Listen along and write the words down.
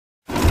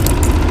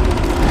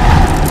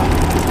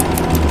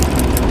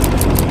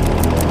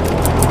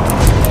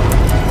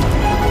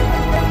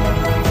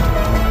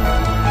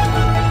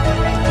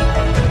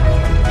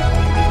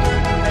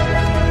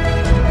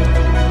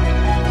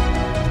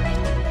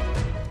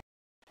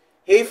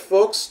Hey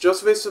folks,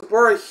 Joseph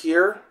Sobora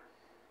here,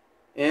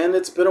 and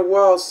it's been a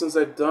while since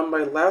I've done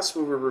my last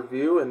movie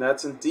review, and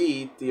that's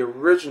indeed the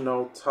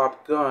original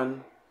Top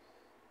Gun,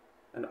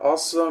 an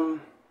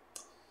awesome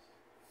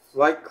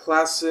flight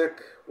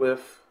classic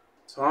with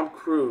Tom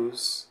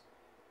Cruise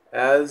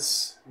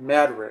as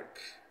Maverick.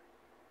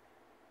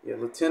 Yeah,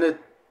 Lieutenant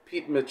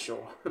Pete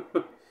Mitchell,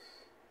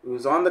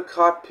 who's on the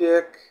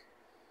cockpit,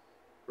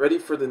 ready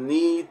for the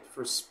need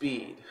for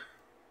speed.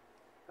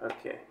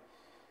 Okay.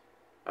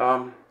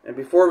 And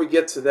before we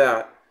get to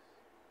that,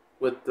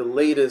 with the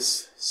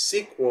latest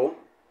sequel,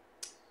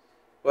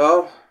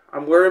 well,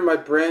 I'm wearing my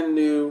brand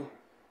new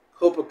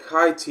Cobra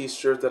Kai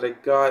t-shirt that I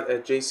got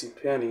at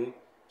JCPenney.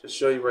 Just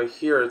show you right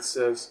here, it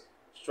says,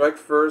 "Strike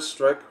first,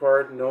 strike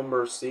hard, no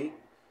mercy."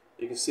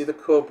 You can see the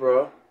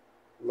Cobra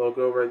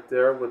logo right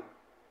there with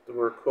the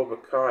word Cobra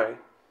Kai.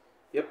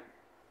 Yep,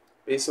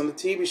 based on the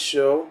TV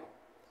show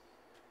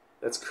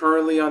that's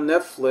currently on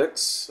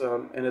Netflix,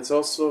 and it's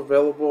also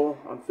available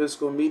on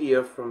physical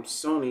media from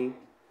Sony.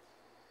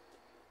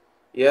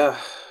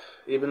 Yeah,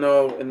 even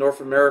though in North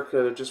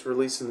America they're just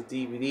releasing the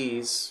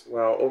DVDs,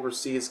 while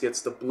overseas gets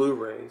the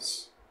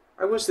Blu-rays.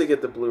 I wish they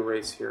get the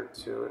Blu-rays here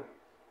too.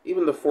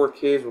 Even the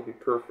 4Ks will be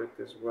perfect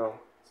as well,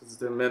 since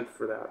they're meant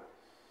for that.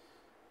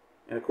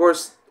 And of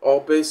course, all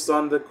based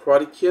on the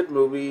Karate Kid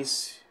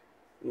movies,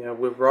 you know,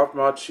 with Ralph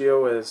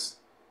Macchio as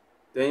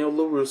Daniel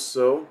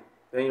LaRusso,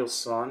 Daniel's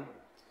son,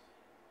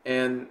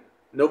 and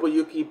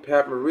Nobuyuki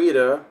Pat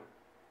Morita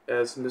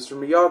as Mr.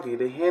 Miyagi,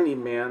 the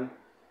handyman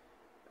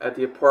at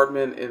the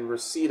apartment in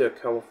Reseda,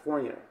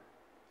 California.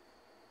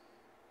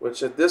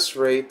 Which at this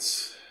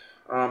rate,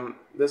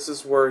 this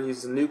is where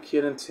he's a new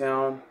kid in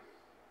town,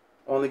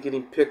 only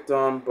getting picked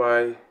on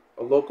by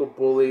a local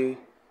bully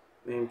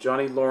named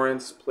Johnny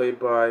Lawrence, played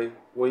by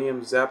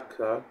William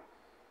Zabka,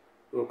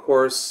 who of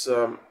course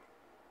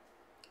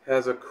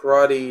has a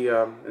karate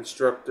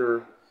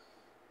instructor,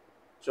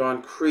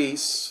 John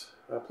Kreese,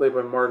 played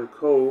by Martin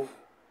Kove,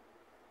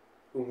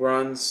 who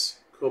runs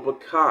Cobra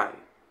Kai.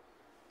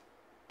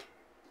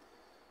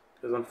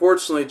 Because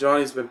unfortunately,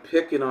 Johnny's been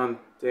picking on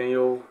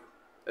Daniel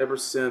ever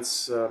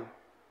since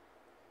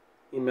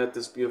he met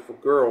this beautiful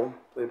girl,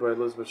 played by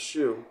Elizabeth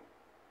Shue.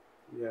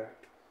 Yeah.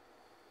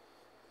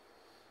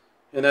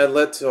 And that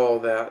led to all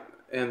that.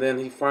 And then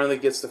he finally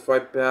gets to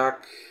fight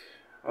back,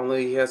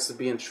 only he has to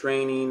be in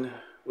training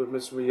with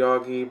Mr.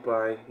 Miyagi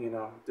by,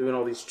 doing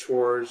all these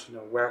chores,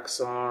 wax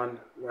on,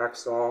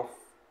 wax off,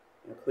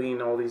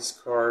 clean all these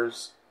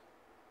cars,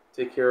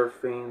 take care of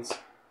things,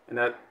 and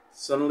that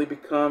suddenly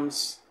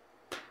becomes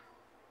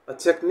a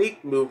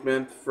technique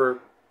movement for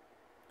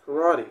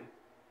karate.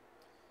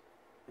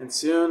 And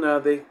soon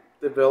they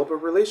develop a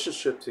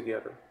relationship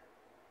together,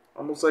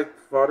 almost like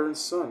father and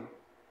son.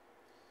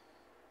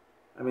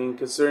 I mean,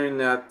 considering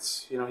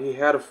that, he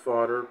had a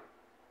father,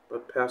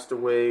 but passed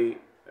away,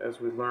 as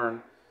we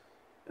learn.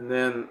 And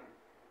then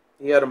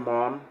he had a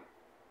mom,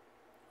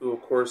 who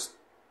of course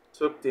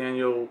took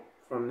Daniel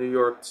from New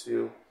York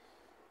to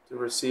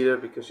Reseda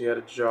because she had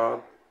a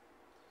job.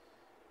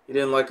 He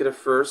didn't like it at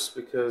first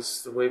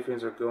because the way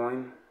things are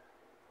going.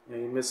 He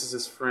misses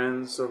his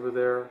friends over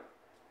there.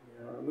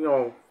 We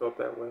all felt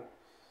that way.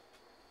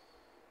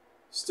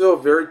 Still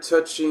a very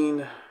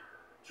touching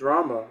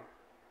drama.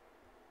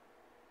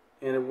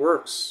 And it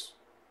works.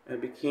 And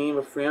it became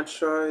a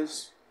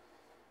franchise.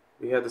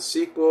 We had the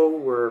sequel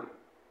where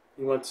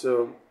he went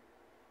to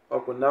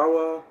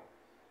Okinawa.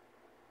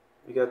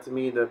 We got to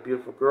meet a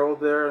beautiful girl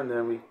there, and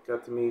then we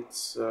got to meet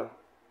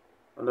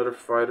another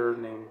fighter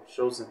named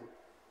Shozen.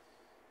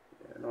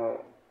 And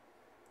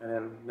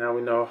then now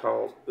we know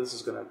how this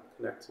is going to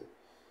connect to.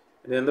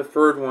 And then the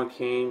third one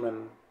came,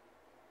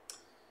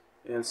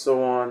 and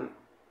so on.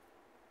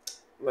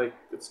 Like,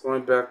 it's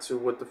going back to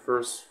what the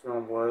first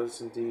film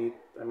was, indeed.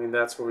 I mean,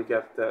 that's where we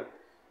got that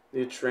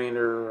new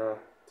trainer,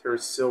 Terry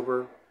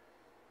Silver,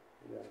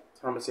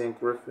 Thomas Ann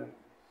Griffin.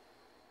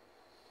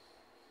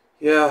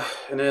 Yeah,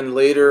 and then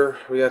later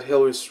we got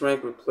Hilary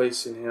Swank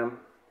replacing him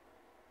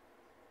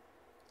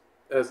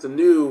as the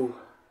new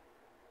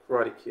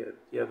Karate Kid.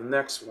 Yeah, the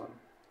next one.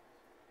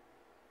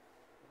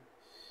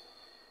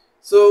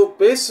 So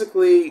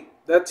basically,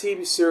 that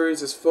TV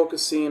series is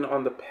focusing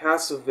on the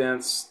past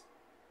events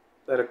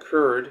that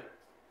occurred,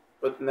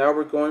 but now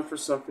we're going for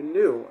something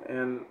new.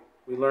 And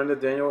we learned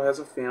that Daniel has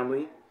a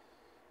family,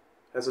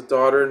 has a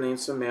daughter named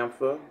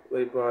Samantha,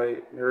 played by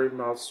Mary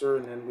Mouser,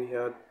 and then we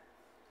had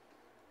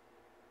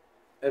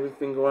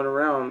everything going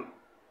around.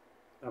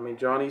 I mean,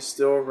 Johnny's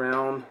still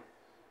around.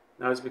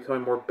 Now he's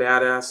becoming more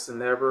badass than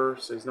ever,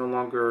 so he's no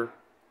longer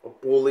a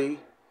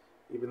bully,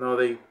 even though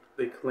they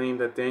claim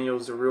that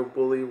Daniel's the real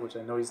bully, which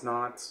I know he's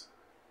not.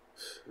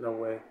 No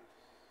way.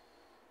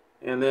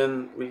 And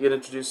then we get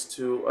introduced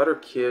to other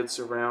kids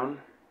around,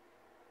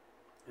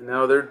 and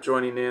now they're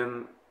joining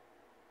in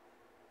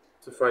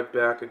to fight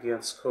back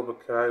against Cobra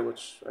Kai,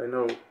 which I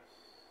know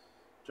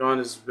John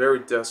is very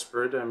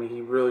desperate. I mean,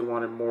 he really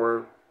wanted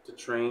more to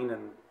train,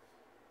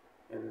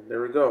 and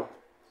there we go.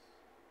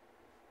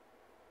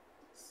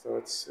 So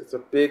it's a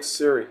big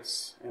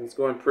series, and it's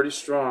going pretty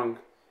strong.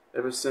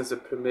 ever since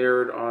it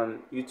premiered on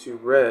YouTube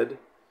Red,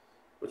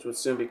 which would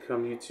soon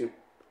become YouTube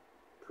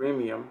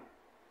Premium.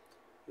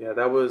 Yeah,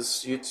 that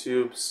was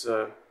YouTube's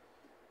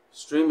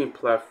streaming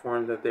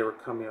platform that they were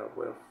coming up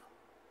with.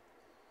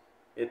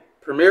 It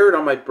premiered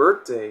on my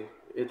birthday,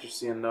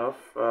 interesting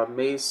enough,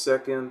 May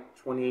 2nd,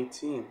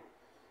 2018.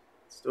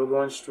 Still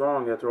going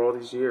strong after all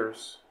these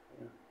years.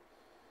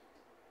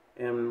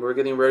 Yeah. And we're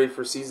getting ready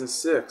for Season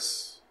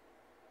 6.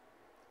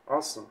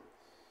 Awesome.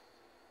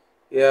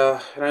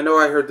 Yeah, and I know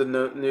I heard the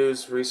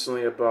news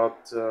recently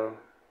about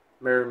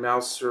Mary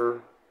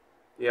Mouser,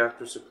 the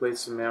actress who played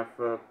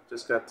Samantha,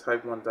 just got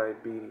type 1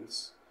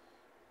 diabetes.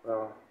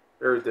 Wow,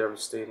 very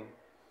devastating.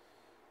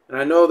 And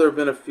I know there have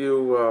been a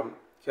few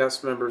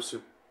cast members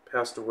who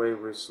passed away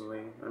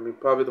recently. I mean,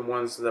 probably the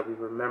ones that we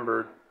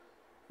remembered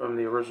from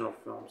the original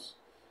films.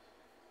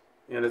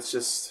 And it's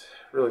just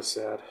really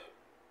sad.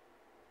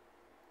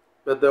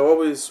 But they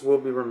always will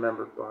be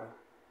remembered by.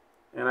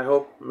 And I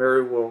hope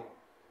Mary will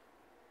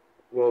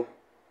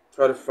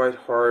try to fight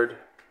hard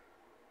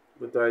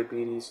with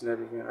diabetes and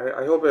everything.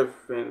 I hope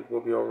everything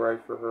will be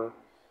alright for her.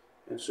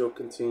 And she'll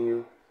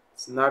continue.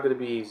 It's not going to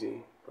be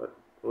easy, but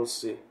we'll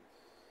see.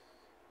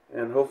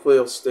 And hopefully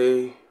it'll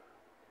stay.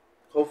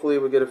 Hopefully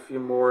we'll get a few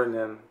more, and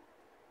then,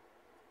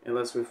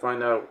 unless we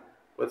find out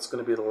what's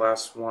going to be the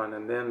last one,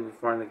 and then we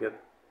finally get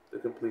the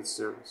complete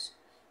series,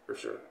 for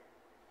sure.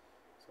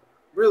 So,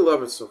 really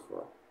love it so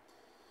far.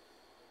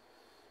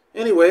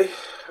 Anyway,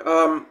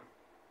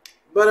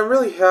 but I'm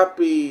really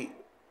happy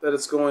that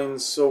it's going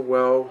so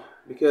well,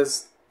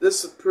 because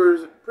this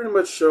pretty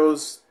much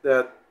shows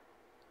that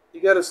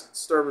you got to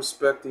start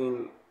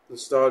respecting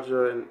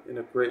nostalgia in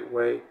a great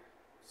way.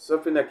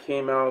 Something that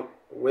came out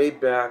way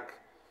back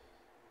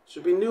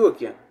should be new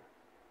again.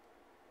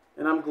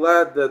 And I'm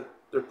glad that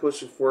they're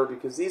pushing for it,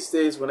 because these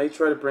days when they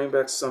try to bring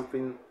back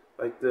something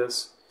like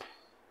this,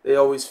 they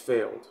always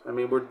failed. I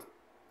mean,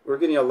 we're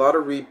getting a lot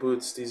of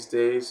reboots these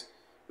days.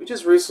 We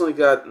just recently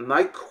got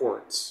Night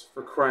Courts,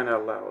 for crying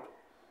out loud.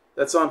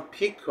 That's on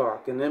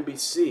Peacock and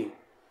NBC.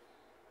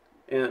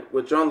 And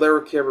with John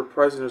Larroquette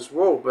reprising his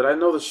role. But I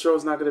know the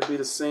show's not going to be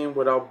the same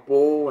without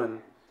Bull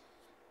and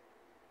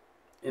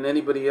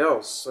anybody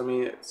else. I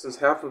mean, since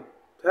half of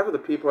the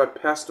people have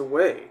passed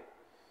away.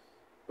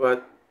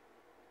 But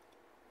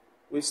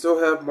we still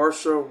have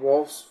Marsha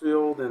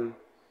Walsfield and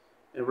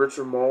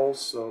Richard Moll,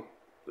 so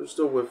they're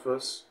still with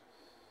us.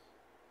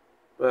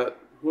 But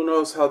who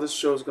knows how this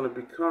show is going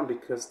to become,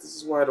 because this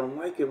is why I don't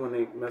like it when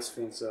they mess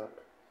things up.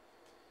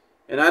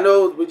 And I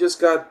know we just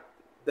got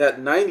that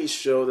 90s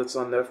show that's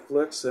on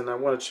Netflix, and I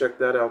want to check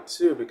that out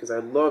too, because I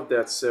love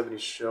that 70s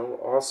show.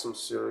 Awesome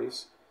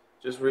series.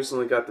 Just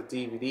recently got the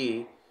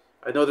DVD.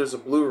 I know there's a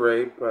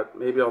Blu-ray, but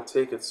maybe I'll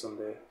take it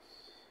someday.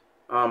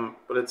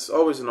 But it's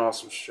always an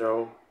awesome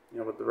show, you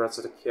know, with the rest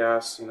of the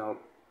cast, you know,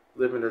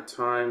 living their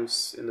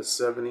times in the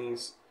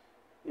 70s,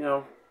 you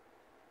know,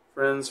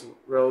 friends,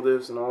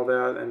 relatives, and all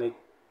that, and they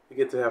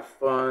get to have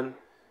fun,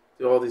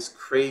 do all these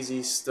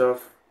crazy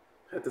stuff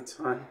at the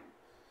time.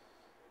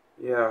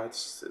 Yeah,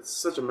 it's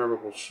such a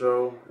memorable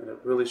show, and it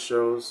really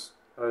shows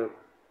how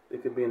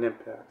it could be an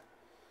impact.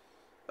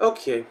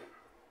 Okay.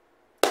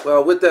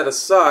 Well, with that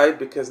aside,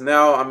 because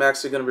now I'm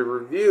actually going to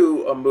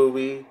review a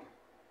movie,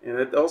 and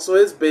it also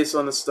is based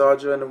on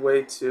nostalgia in a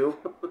way too,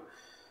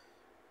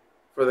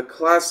 for the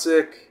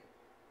classic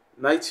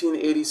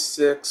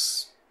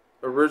 1986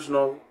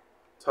 original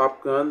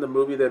Top Gun, the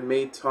movie that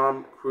made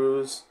Tom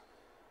Cruise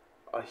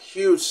a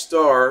huge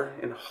star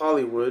in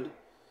Hollywood,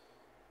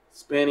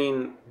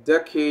 spanning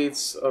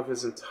decades of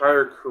his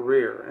entire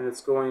career, and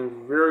it's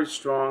going very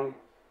strong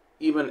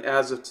even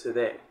as of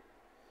today.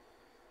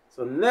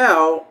 So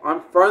now,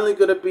 I'm finally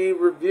going to be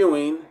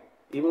reviewing,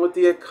 even with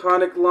the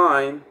iconic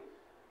line,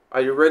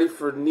 "Are you ready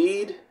for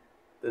Need?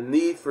 The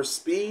Need for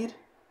Speed?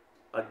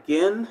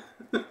 Again?"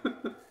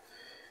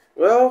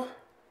 Well,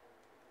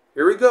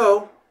 here we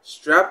go.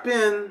 Strap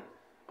in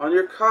on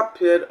your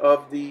cockpit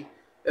of the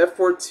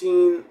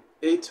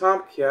F-14A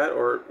Tomcat,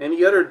 or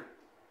any other,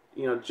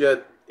 you know,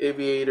 jet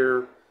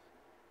aviator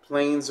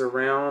planes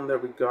around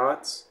that we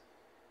got,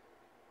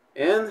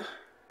 and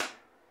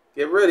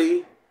get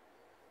ready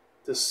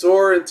to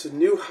soar into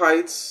new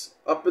heights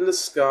up in the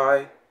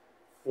sky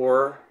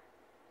for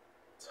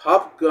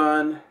Top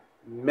Gun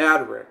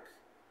Maverick,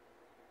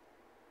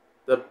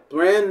 the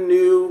brand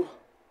new,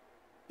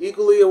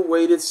 eagerly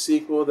awaited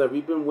sequel that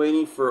we've been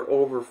waiting for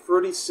over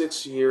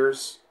 36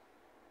 years.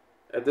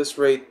 At this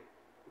rate,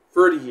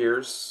 30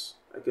 years,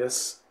 I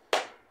guess,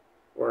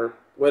 or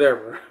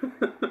whatever.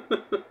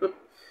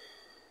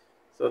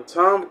 So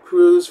Tom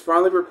Cruise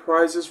finally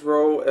reprised his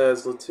role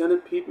as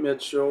Lieutenant Pete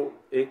Mitchell,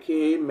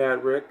 aka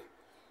Maverick,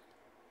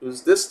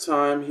 who's this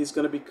time he's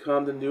going to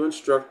become the new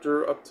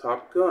instructor of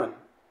Top Gun.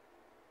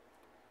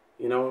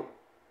 You know,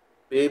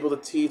 be able to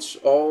teach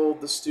all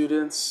the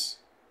students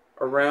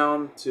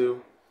around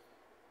to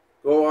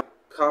go on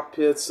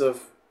cockpits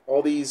of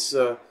all these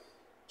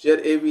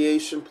jet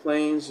aviation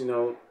planes, you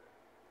know,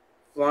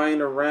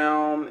 flying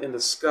around in the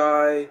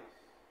sky,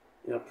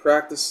 you know,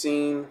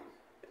 practicing,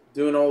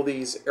 doing all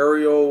these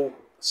aerial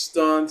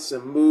stunts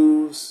and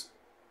moves,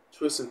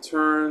 twists and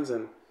turns,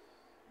 and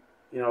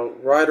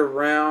ride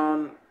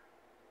around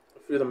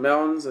through the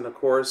mountains, and of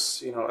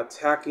course,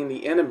 attacking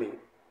the enemy,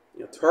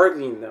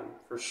 targeting them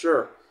for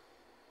sure,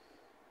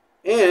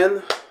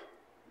 and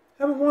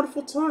have a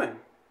wonderful time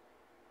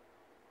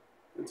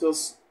until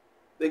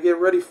they get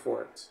ready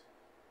for it,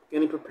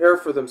 getting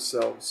prepared for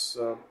themselves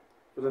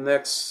for the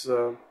next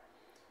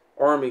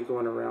army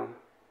going around.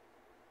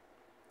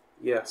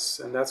 Yes,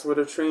 and that's what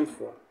they're trained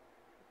for.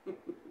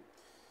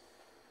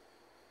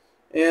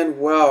 And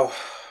wow,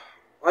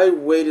 I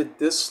waited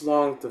this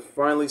long to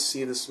finally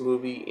see this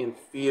movie in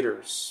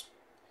theaters.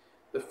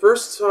 The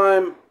first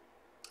time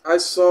I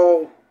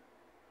saw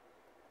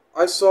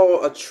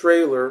a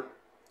trailer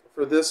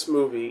for this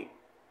movie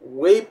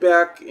way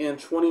back in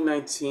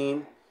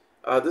 2019.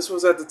 This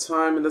was at the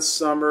time in the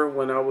summer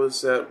when I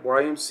was at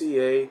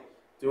YMCA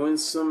doing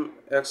some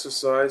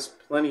exercise,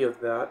 plenty of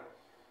that.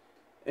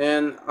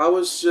 And I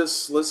was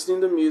just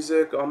listening to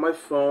music on my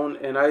phone,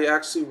 and I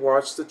actually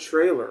watched the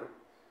trailer.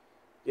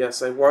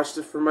 Yes, I watched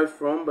it from my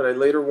phone, but I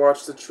later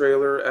watched the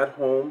trailer at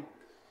home.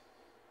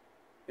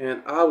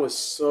 And I was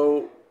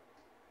so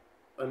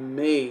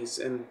amazed,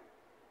 and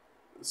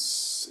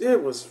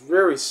it was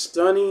very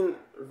stunning,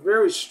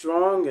 very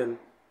strong, and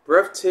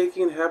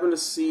breathtaking having to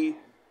see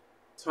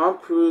Tom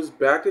Cruise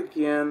back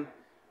again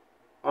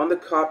on the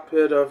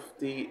cockpit of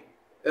the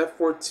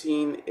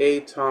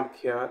F-14A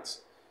Tomcat.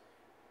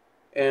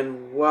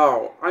 And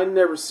wow, I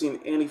never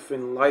seen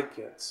anything like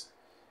it.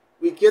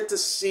 We get to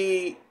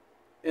see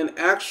an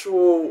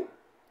actual,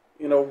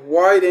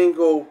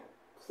 wide-angle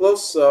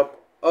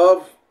close-up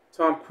of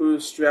Tom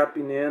Cruise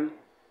strapping in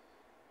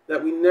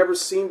that we never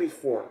seen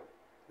before.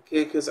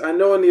 Okay, because I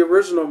know in the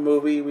original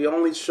movie we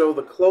only show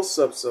the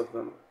close-ups of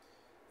them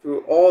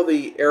through all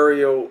the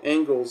aerial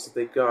angles that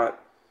they got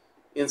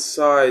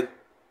inside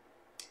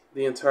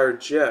the entire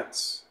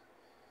jets.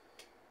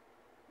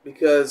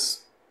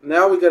 Because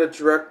now we got a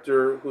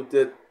director who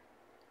did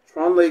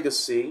Tron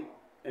Legacy,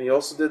 and he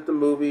also did the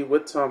movie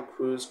with Tom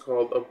Cruise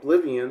called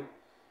Oblivion,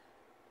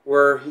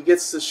 where he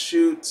gets to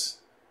shoot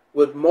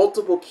with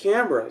multiple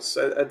cameras,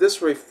 at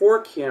this rate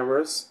 4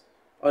 cameras,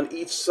 on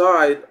each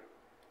side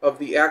of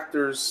the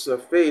actor's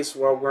face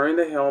while wearing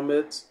the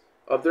helmet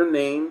of their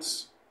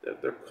names,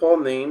 their call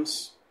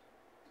names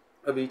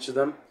of each of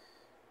them,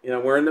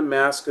 wearing the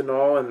mask and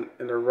all, and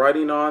they're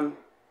riding on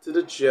to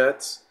the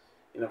jets,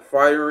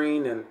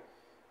 firing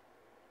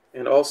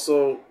and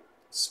also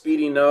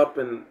speeding up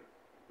and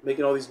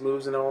making all these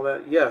moves and all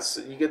that. Yes,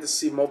 you get to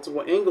see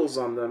multiple angles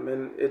on them,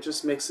 and it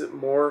just makes it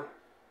more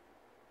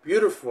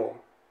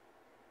beautiful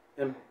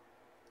and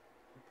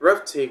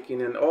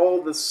breathtaking, and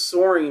all the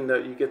soaring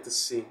that you get to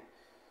see.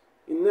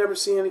 You never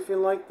see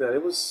anything like that. I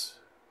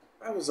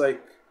was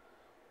like,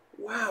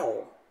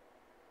 wow,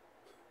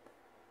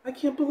 I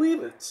can't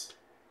believe it.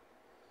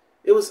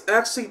 It was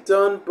actually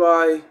done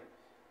by,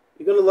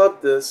 you're going to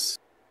love this,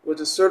 which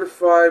is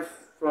certified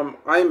from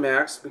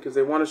IMAX, because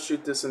they want to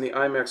shoot this in the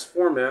IMAX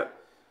format,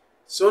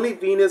 Sony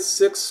Venus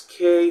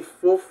 6K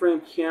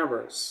full-frame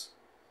cameras,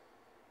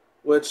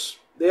 which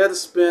they had to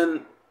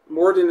spend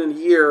more than a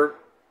year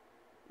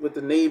with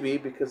the Navy,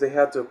 because they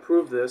had to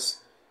approve this,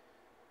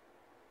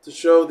 to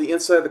show the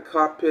inside of the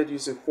cockpit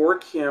using 4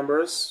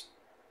 cameras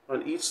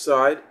on each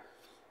side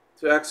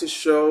to actually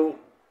show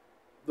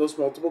those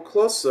multiple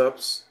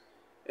close-ups.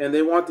 And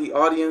they want the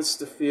audience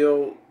to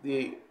feel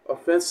the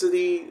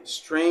offensivity,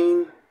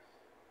 strain,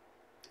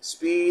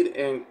 speed,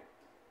 and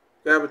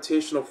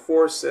gravitational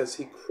force, as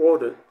he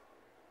quoted.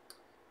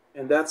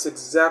 And that's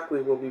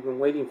exactly what we've been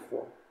waiting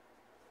for.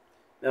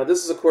 Now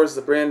this is of course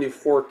the brand new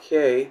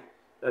 4K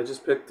that I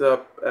just picked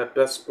up at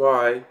Best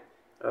Buy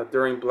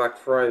during Black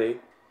Friday.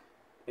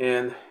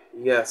 And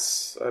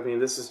yes, I mean,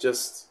 this is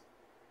just,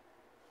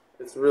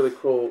 it's really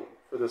cool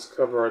for this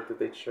cover art that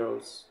they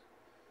chose.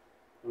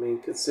 I mean,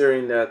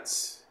 considering that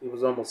he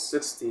was almost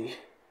 60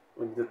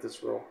 when he did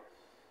this role.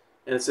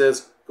 And it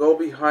says, go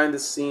behind the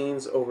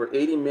scenes, over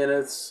 80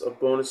 minutes of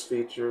bonus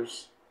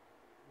features.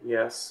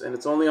 Yes, and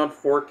it's only on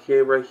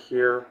 4K right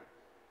here.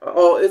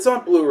 Oh, it's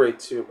on Blu-ray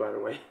too, by the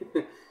way.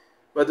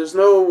 But there's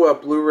no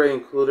Blu-ray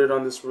included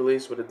on this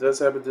release, but it does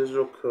have a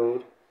digital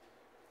code.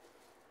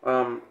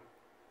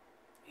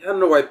 I don't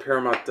know why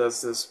Paramount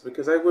does this,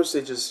 because I wish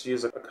they just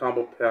use a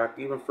combo pack,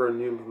 even for a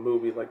new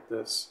movie like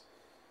this.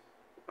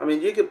 I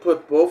mean, you could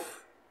put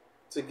both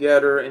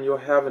together and you'll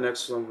have an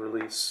excellent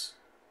release,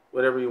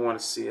 whatever you want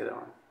to see it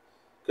on.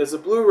 Because the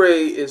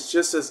Blu-ray is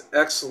just as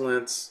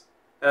excellent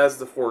as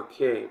the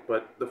 4K,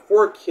 but the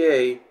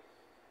 4K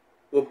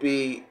will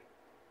be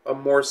a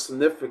more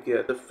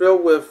significant. They're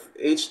filled with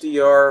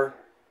HDR,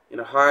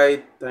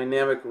 high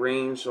dynamic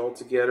range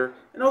altogether,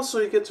 and also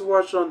you get to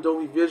watch on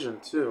Dolby Vision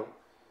too.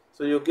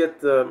 So you'll get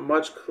the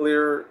much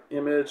clearer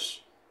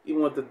image,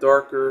 even with the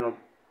darker.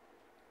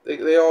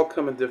 They all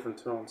come in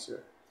different tones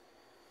here.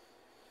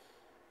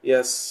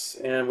 Yes,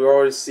 and we're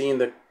already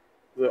seeing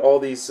all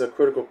these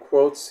critical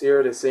quotes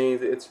here. They're saying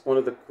that it's one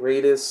of the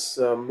greatest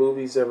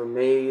movies ever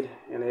made,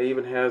 and it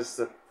even has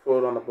the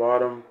quote on the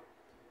bottom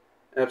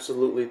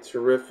absolutely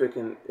terrific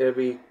in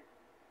every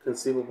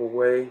conceivable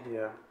way.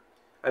 Yeah,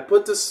 I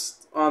put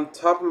this on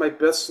top of my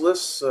best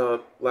list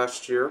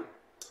last year,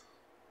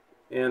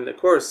 and of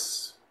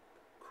course,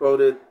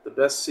 quoted the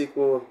best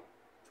sequel of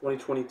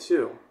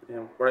 2022,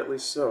 and rightly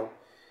so.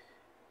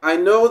 I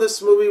know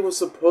this movie was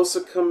supposed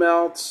to come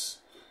out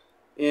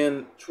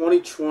in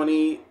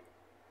 2020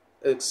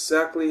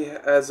 exactly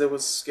as it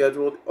was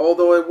scheduled,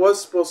 although it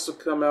was supposed to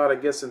come out, I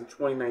guess, in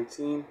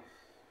 2019,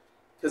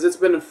 because it's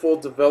been in full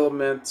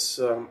development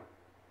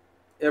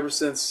ever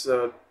since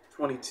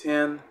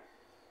 2010.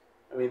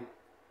 I mean,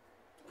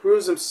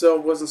 Cruise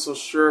himself wasn't so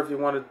sure if he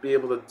wanted to be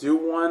able to do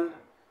one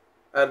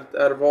out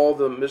of all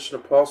the Mission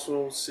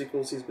Impossible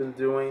sequels he's been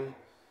doing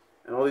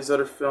and all these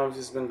other films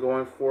he's been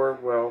going for.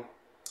 Well,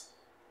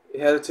 it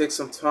had to take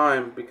some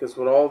time because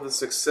with all the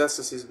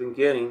successes he's been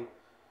getting,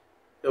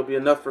 it'll be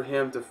enough for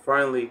him to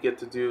finally get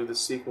to do the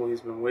sequel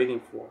he's been waiting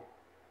for.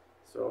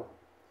 So,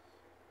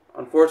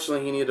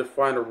 unfortunately, he needed to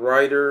find a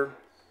writer.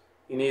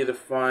 He needed to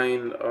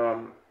find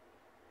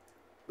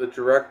the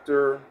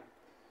director,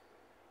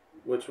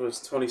 which was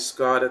Tony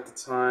Scott at the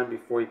time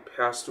before he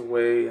passed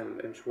away in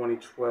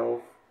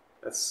 2012.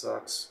 That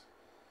sucks.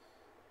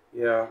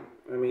 Yeah,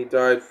 I mean, he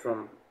died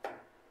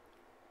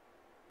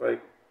by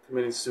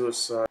committing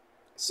suicide.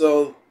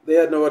 So they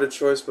had no other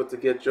choice but to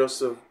get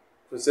Joseph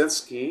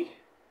Kosinski,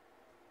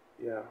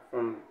 yeah,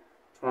 from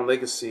Tron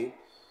Legacy,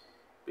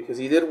 because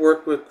he did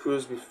work with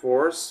Cruise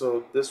before,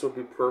 so this would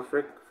be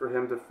perfect for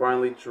him to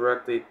finally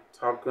direct a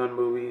Top Gun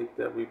movie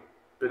that we've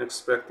been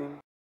expecting.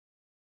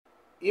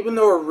 Even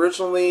though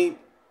originally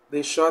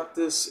they shot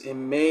this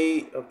in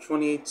May of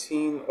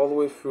 2018 all the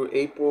way through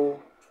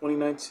April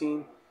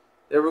 2019,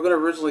 they were going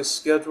to originally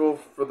schedule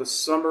for the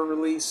summer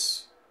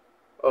release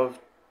of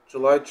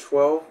July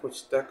 12th,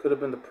 which that could have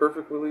been the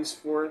perfect release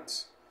for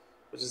it,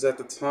 which is at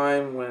the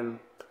time when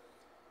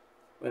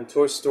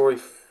Toy Story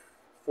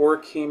 4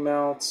 came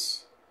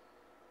out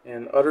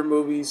and other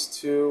movies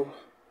too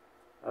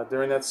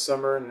during that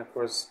summer, and of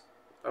course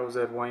I was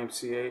at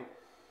YMCA.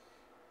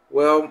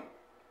 Well,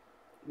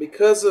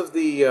 because of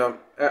the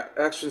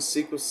action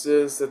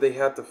sequences that they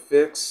had to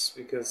fix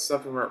because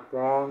something went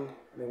wrong,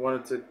 and they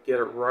wanted to get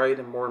it right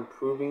and more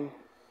improving,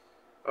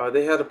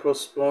 they had to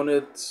postpone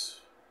it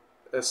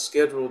as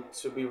scheduled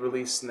to be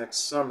released next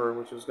summer,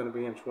 which was going to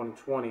be in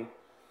 2020.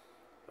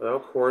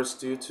 Of course,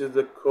 due to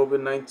the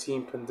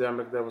COVID-19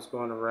 pandemic that was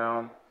going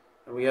around,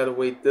 and we had to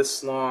wait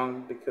this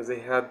long because they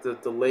had to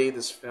delay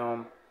this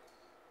film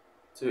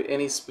to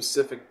any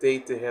specific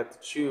date they had to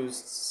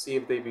choose to see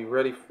if they'd be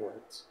ready for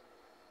it.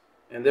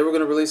 And they were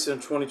going to release it in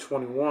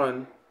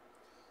 2021,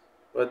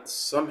 but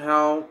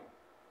somehow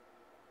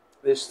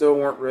they still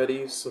weren't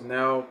ready, so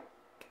now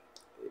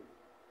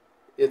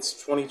it's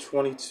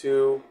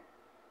 2022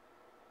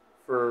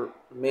 for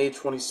May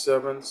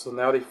 27th, so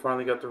now they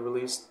finally got the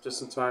release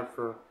just in time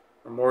for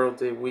Memorial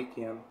Day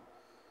weekend,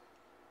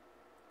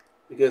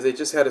 because they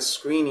just had a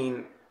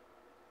screening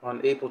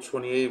on April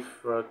 28th,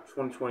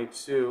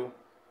 2022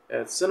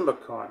 at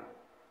CinemaCon,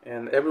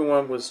 and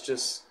everyone was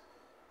just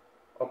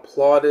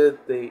applauded.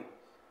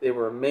 They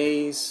were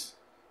amazed.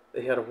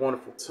 They had a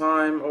wonderful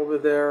time over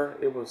there.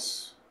 It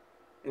was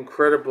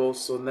incredible.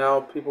 So now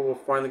people will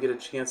finally get a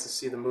chance to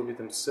see the movie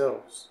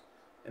themselves.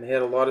 And they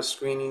had a lot of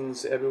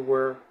screenings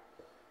everywhere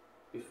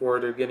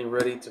before they're getting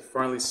ready to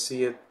finally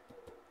see it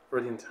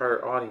for the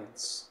entire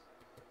audience.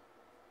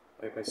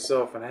 Like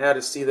myself. And I had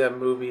to see that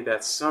movie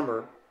that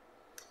summer.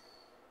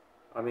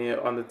 I mean,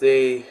 on the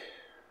day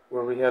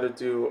where we had to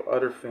do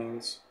other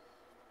things.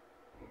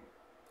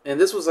 And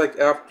this was like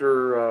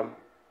after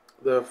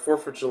the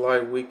 4th of July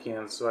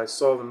weekend, so I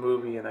saw the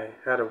movie and I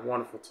had a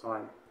wonderful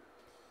time.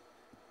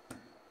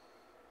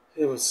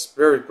 It was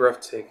very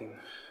breathtaking.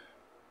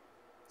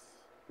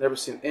 Never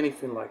seen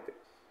anything like it.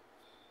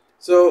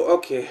 So,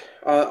 okay,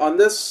 on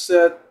this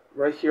set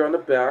right here on the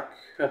back,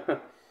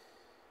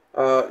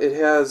 it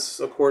has,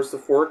 of course, the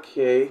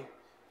 4K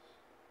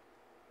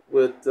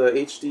with the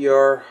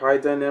HDR high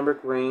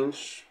dynamic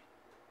range,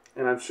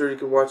 and I'm sure you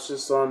can watch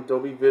this on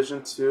Dolby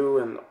Vision too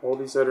and all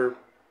these other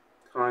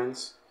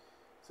kinds.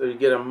 So you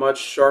get a much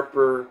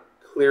sharper,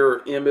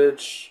 clearer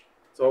image.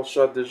 It's all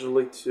shot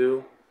digitally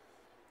too.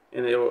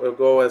 And it'll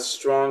go as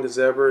strong as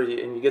ever.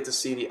 And you get to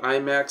see the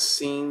IMAX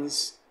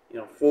scenes, you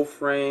know, full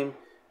frame.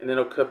 And then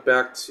it'll cut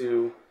back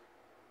to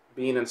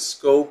being in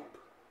scope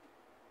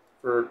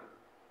for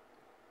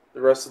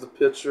the rest of the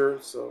picture.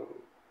 So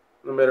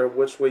no matter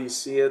which way you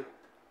see it,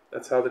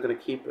 that's how they're going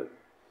to keep it.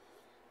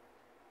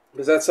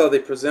 Because that's how they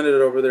presented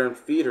it over there in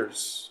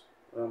theaters.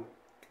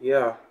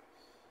 Yeah.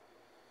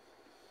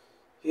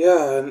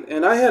 Yeah,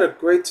 and I had a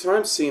great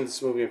time seeing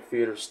this movie in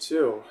theaters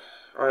too.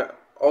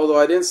 Although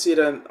I didn't see it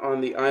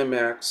on the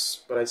IMAX,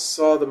 but I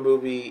saw the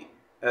movie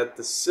at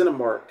the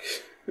Cinemark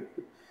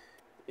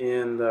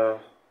in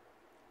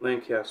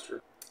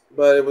Lancaster.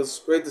 But it was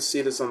great to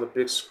see this on the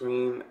big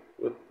screen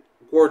with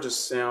gorgeous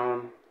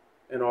sound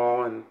and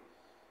all, and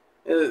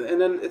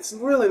then it's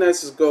really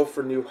nice to go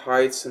for new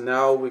heights, and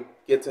now we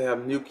get to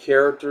have new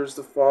characters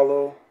to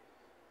follow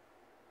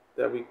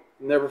that we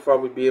never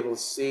thought we'd be able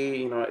to see,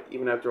 you know,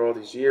 even after all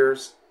these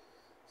years.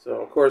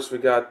 So, of course, we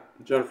got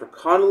Jennifer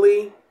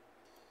Connelly,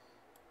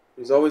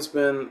 who's always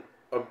been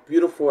a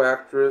beautiful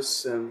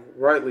actress, and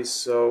rightly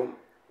so.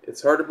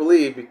 It's hard to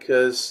believe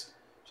because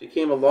she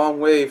came a long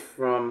way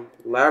from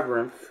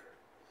Labyrinth,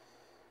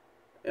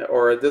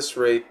 or at this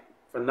rate,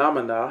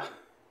 Phenomena,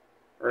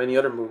 or any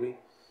other movie.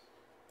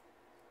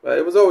 But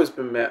it was always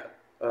been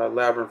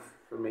Labyrinth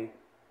for me.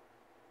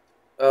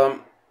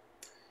 And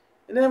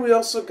then we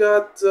also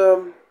got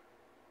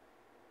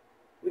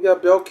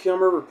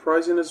Kilmer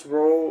reprising his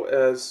role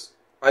as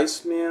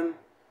Iceman,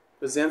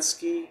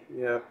 Kosinski,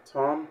 yeah,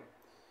 Tom.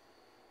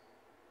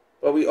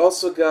 But we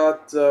also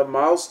got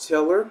Miles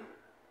Teller,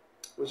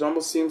 which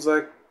almost seems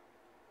like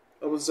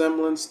a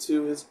resemblance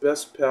to his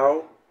best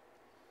pal,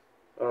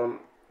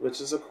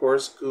 which is, of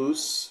course,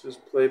 Goose, who's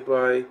played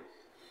by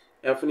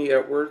Anthony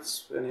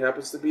Edwards, and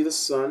happens to be the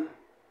son.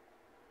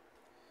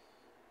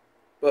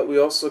 But we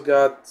also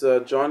got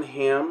John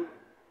Hamm,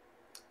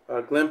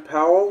 Glen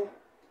Powell,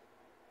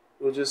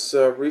 who just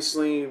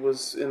recently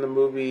was in the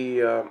movie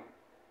The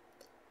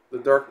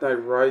Dark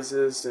Knight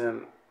Rises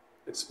and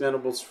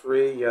Expendables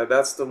 3. Yeah,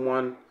 that's the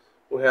one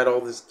who had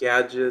all these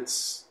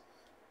gadgets.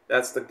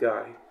 That's the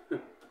guy.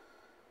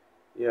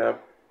 Yeah.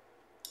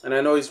 And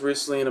I know he's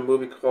recently in a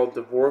movie called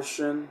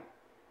Devotion,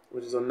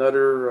 which is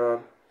another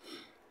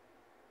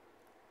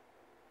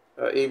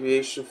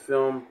aviation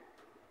film.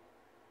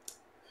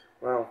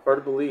 Wow, hard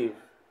to believe.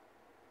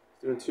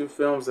 Doing 2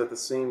 films on the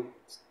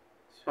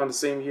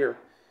same year.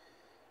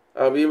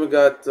 We even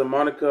got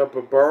Monica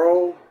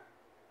Barbaro.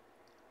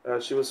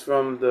 She was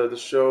from the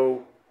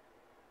show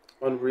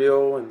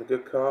Unreal and The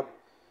Good Cop.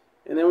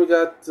 And then we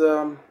got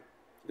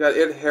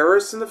Ed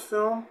Harris in the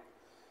film.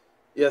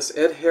 Yes,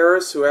 Ed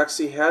Harris, who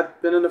actually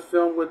had been in a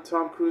film with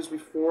Tom Cruise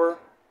before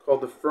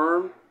called The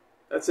Firm.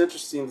 That's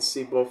interesting to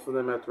see both of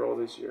them after all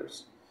these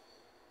years.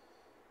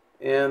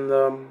 And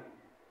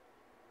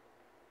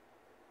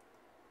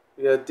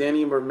we got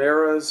Danny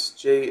Ramirez,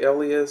 Jay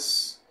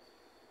Ellis,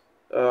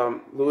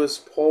 Louis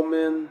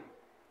Pullman,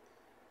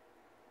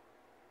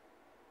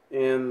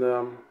 and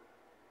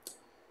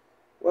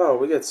wow,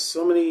 we got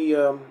so many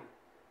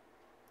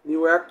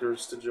new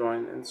actors to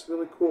join, and it's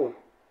really cool.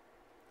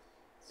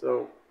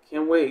 So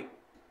can't wait,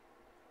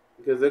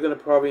 because they're going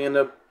to probably end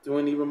up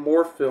doing even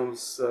more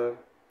films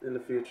in the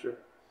future.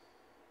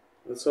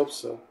 Let's hope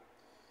so.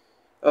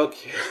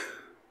 Okay,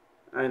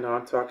 I know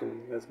I'm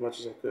talking as much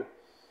as I could.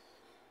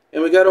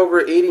 And we got over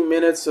 80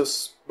 minutes of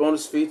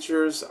bonus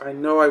features. I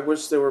know I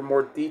wish they were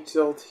more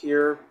detailed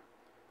here,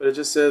 but it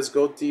just says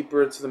go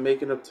deeper into the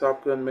making of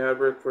Top Gun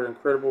Maverick for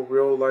incredible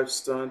real-life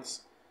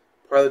stunts,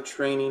 pilot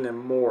training, and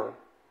more.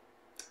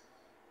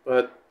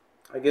 But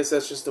I guess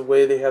that's just the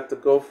way they have to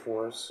go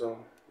for, so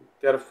you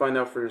got to find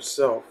out for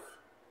yourself.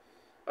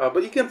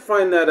 But you can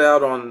find that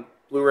out on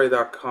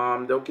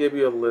Blu-ray.com. They'll give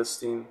you a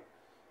listing,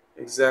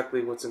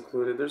 exactly what's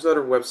included. There's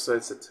other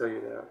websites that tell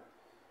you that.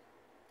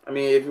 I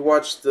mean, if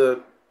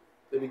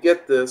you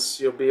get this,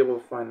 you'll be able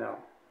to find out.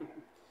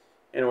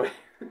 Anyway.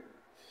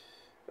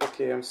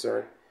 Okay, I'm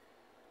sorry.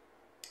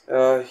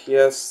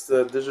 Yes,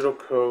 the digital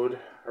code.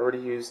 I already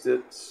used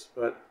it.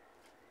 But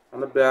on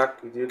the back,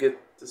 you do get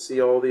to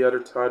see all the other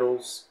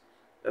titles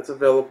that's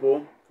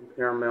available from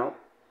Paramount.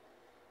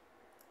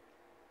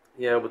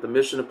 Yeah, with the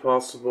Mission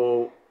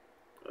Impossible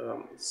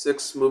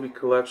 6 movie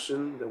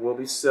collection, there will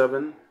be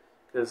 7.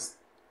 Because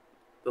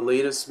the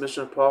latest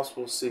Mission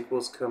Impossible sequel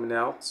is coming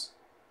out.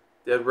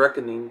 Dead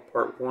Reckoning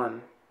Part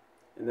 1,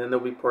 and then there'll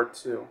be Part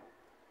 2.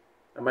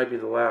 That might be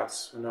the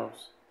last, who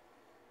knows.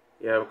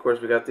 Yeah, of course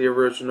we got the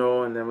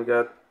original, and then we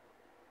got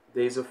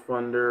Days of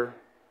Thunder,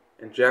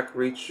 and Jack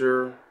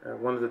Reacher,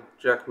 one of the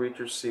Jack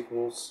Reacher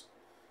sequels.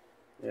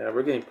 Yeah,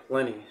 we're getting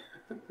plenty.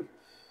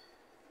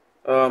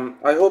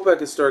 I hope I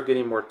can start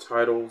getting more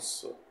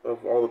titles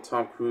of all the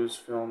Tom Cruise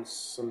films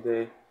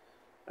someday.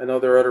 I know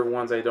there are other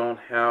ones I don't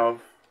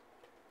have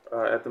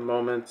at the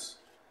moment.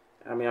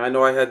 I mean, I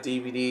know I had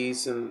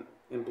DVDs and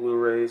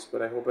Blu-rays,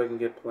 but I hope I can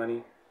get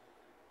plenty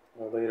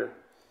later.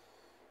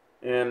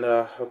 And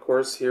of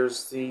course,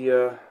 here's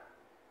the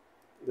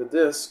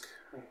disc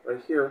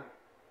right here.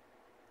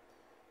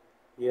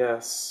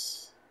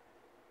 Yes,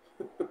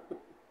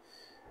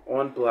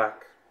 on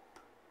black.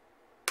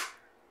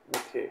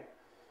 Okay.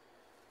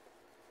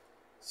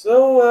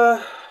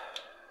 So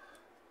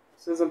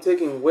since I'm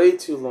taking way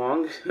too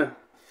long,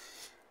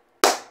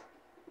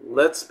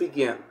 let's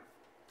begin.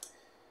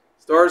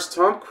 Stars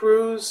Tom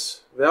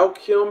Cruise, Val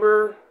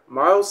Kilmer,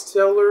 Miles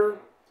Teller,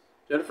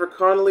 Jennifer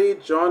Connelly,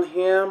 John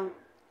Hamm,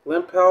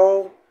 Glen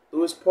Powell,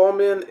 Louis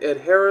Pullman,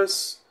 Ed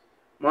Harris,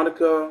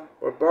 Monica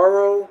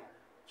Barbaro,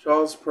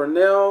 Charles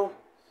Parnell,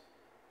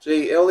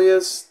 Jay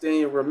Ellis,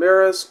 Daniel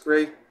Ramirez,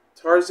 Greg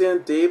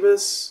Tarzan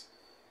Davis,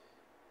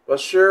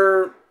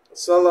 Bashir,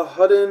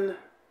 Salahuddin,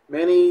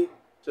 Manny,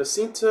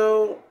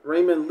 Jacinto,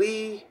 Raymond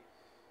Lee,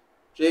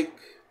 Jake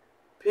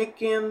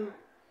Pinkin,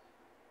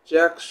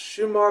 Jack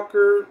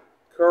Schumacher,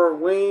 Carl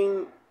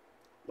Wang,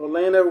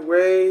 Lyliana,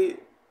 Wray,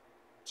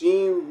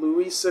 Jean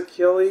Louisa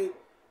Kelly,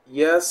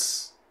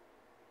 yes,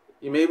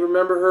 You may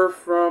remember her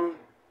from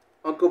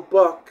Uncle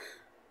Buck.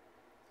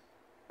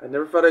 I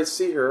never thought I'd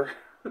see her.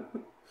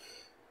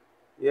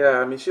 Yeah,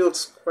 I mean, she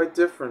looks quite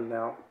different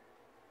now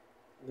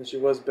than she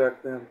was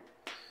back then.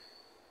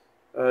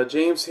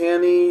 James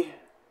Haney,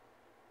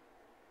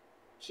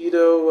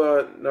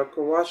 Chido,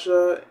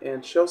 Nwokocha,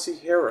 and Chelsea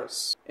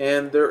Harris.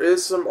 And there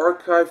is some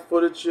archive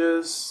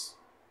footages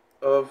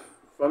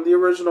from the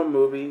original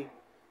movie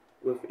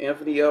with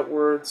Anthony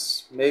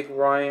Edwards, Meg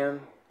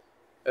Ryan,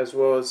 as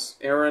well as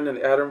Ehren and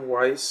Adam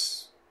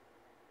Weiss,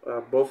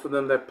 both of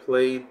them that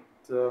played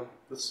the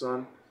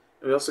son.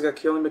 And we also got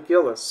Kelly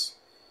McGillis.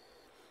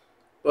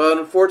 But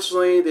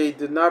unfortunately, they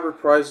did not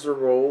reprise their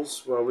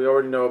roles. Well, we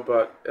already know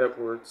about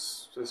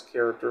Edwards, his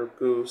character,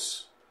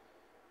 Goose.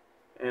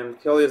 And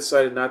Kelly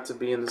decided not to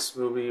be in this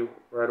movie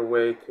right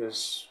away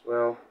because,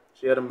 well,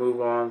 she had to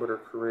move on with her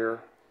career.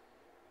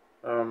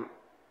 But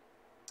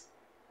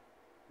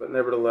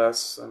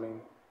nevertheless, I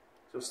mean,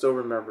 she'll still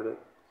remember it.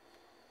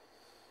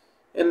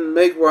 And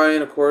Meg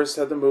Ryan, of course,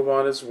 had to move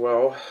on as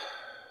well.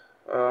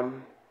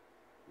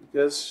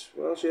 Because,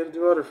 well, she had to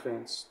do other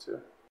things,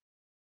 too.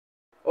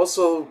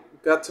 Also,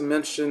 got to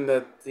mention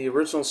that the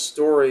original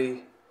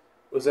story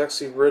was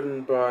actually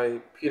written by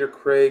Peter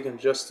Craig and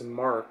Justin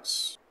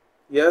Marks.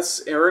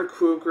 Yes, Ehren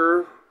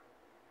Kruger,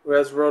 who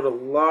has wrote a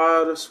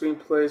lot of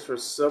screenplays for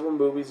several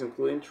movies,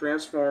 including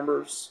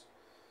Transformers.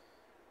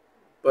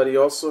 But he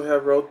also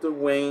wrote The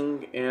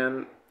Wing,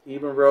 and he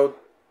even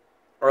wrote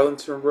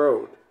Arlington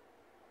Road.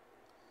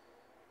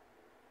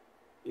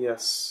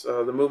 Yes,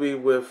 the movie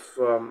with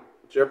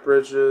Jeff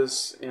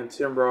Bridges and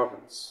Tim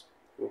Robbins.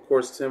 Well, of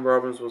course, Tim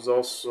Robbins was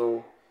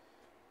also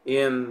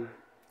in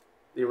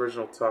the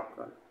original Top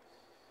Gun.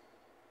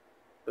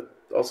 But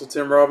also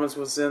Tim Robbins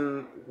was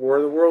in War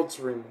of the Worlds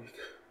remake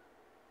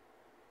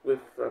with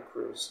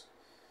Cruise.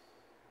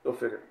 Go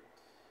figure.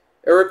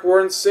 Eric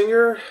Warren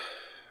Singer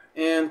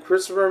and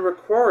Christopher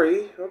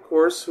McQuarrie, of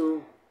course,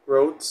 who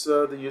wrote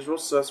The Usual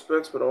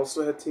Suspects, but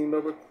also had teamed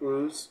up with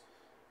Cruise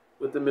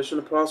with the Mission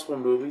Impossible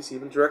movies. He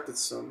even directed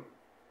some.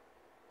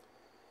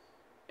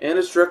 And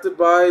it's directed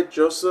by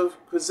Joseph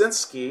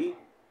Kosinski.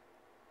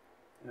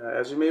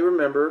 As you may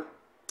remember,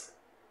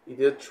 he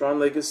did Tron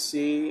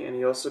Legacy, and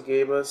he also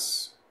gave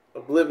us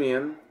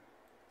Oblivion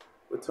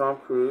with Tom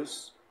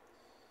Cruise.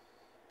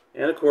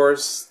 And of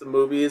course, the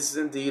movie is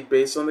indeed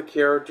based on the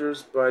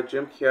characters by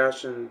Jim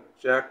Cash and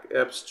Jack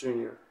Epps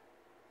Jr.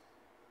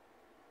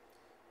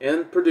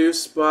 And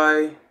produced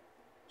by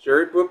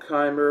Jerry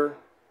Bruckheimer,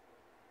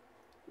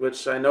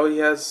 which I know he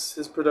has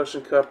his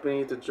production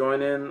company to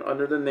join in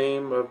under the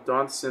name of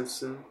Don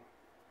Simpson.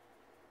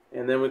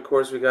 And then, of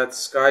course, we got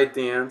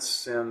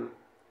Skydance and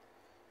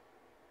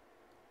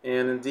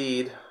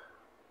indeed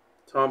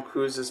Tom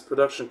Cruise's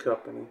production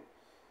company,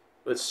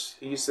 which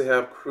he used to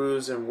have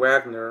Cruise and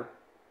Wagner.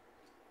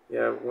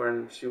 Yeah,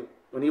 when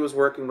he was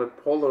working with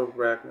Paula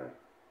Wagner.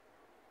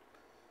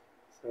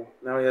 So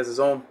now he has his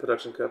own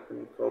production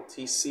company called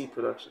TC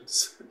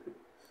Productions.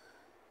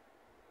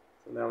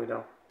 So now we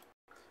know.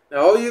 Now,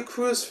 all you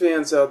Cruise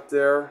fans out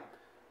there,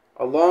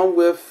 along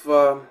with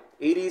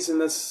 80s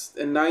and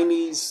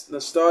 90s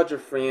nostalgia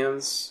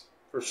fans,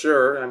 for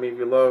sure, I mean, if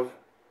you love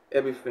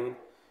everything,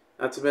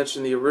 not to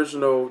mention the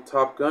original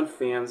Top Gun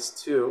fans,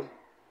 too,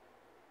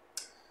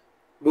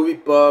 movie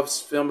buffs,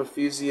 film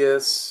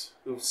enthusiasts,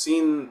 who've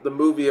seen the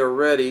movie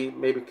already,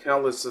 maybe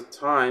countless of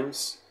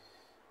times,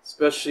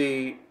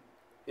 especially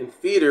in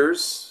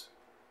theaters,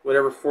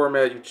 whatever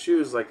format you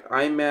choose, like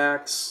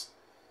IMAX,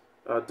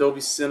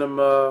 Dolby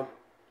Cinema,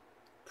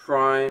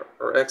 Prime,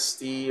 or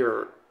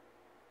XD,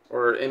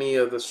 or any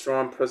of the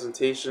strong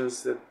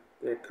presentations that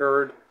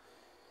occurred,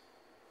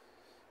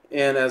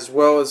 and as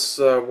well as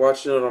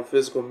watching it on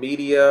physical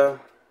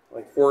media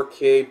like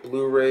 4K,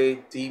 Blu-ray,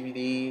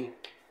 DVD,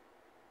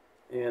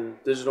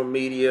 and digital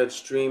media and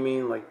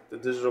streaming, like the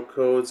digital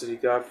codes that you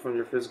got from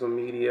your physical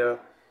media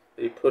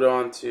that you put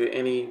on to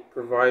any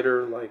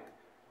provider like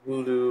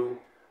Vudu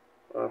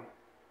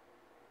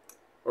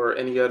or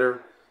any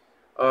other.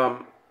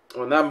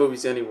 Well, not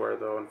movies anywhere,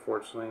 though,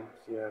 unfortunately.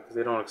 Yeah, because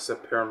they don't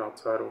accept Paramount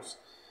titles.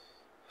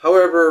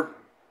 However,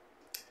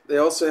 they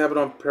also have it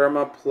on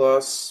Paramount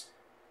Plus.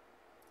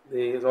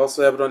 They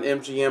also have it on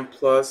MGM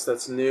Plus,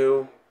 that's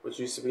new, which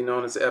used to be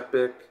known as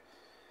Epic.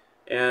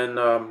 And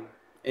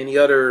any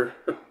other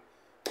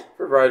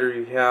provider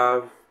you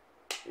have.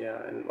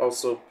 Yeah, and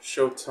also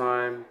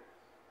Showtime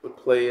would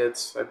play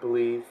it, I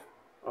believe.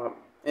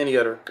 Any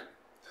other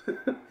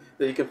that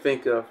you can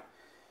think of.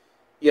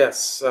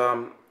 Yes,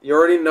 you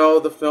already know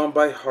the film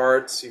by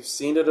heart. You've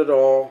seen it at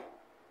all,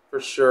 for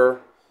sure.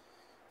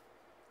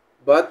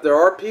 But there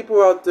are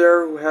people out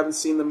there who haven't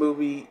seen the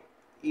movie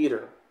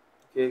either.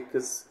 Okay,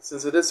 because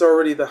since it is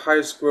already the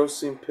highest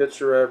grossing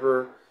picture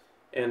ever,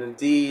 and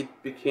indeed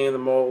became the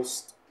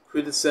most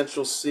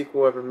quintessential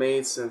sequel ever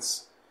made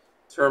since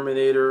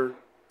Terminator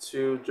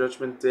 2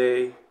 Judgment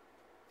Day,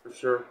 for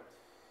sure.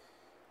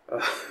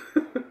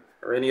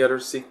 Or any other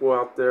sequel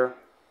out there.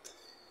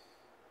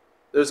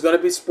 There's going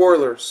to be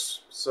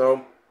spoilers,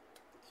 so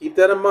keep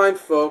that in mind,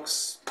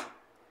 folks.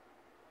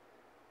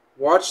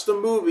 watch the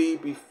movie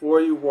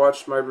before you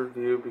watch my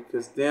review,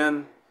 because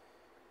then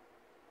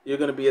you're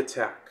going to be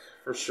attacked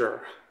for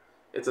sure.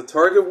 It's a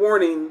target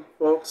warning,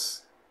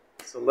 folks,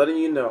 so letting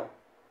you know.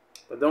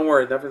 But don't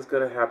worry, nothing's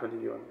going to happen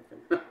to you or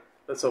anything.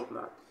 Let's hope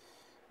not.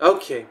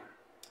 Okay,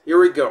 here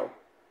we go.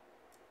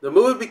 The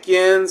movie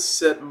begins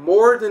set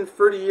more than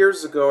 30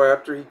 years ago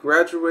after he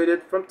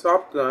graduated from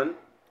Top Gun.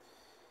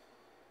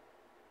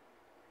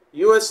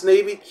 U.S.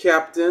 Navy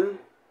Captain,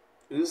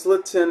 who's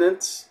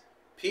Lieutenant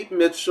Pete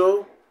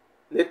Mitchell,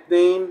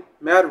 nicknamed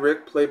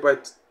Maverick, played by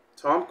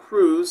Tom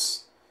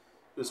Cruise,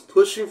 who's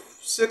pushing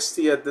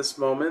 60 at this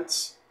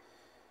moment,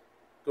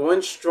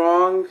 going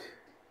strong,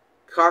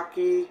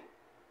 cocky,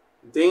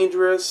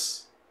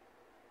 dangerous,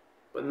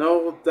 but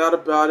no doubt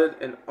about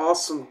it, an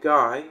awesome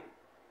guy,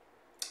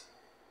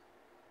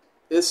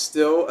 is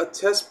still a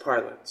test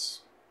pilot.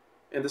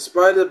 And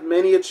despite the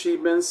many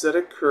achievements that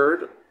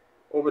occurred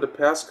over the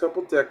past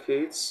couple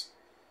decades,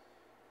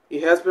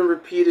 he has been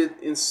repeated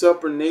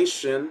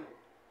insubordination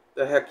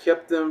that had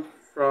kept him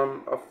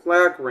from a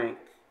flag rank.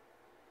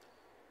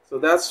 So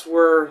that's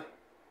where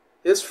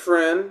his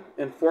friend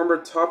and former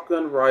Top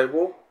Gun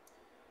rival,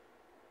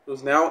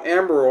 who's now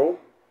Admiral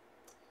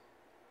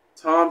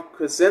Tom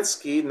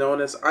Kosinski,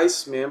 known as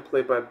Iceman,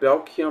 played by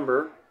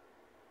Kilmer,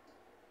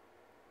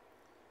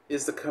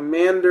 is the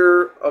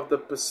commander of the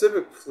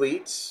Pacific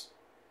Fleet,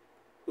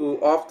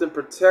 who often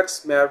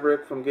protects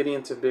Maverick from getting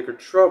into bigger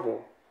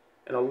trouble,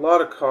 and a lot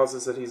of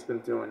causes that he's been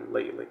doing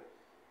lately.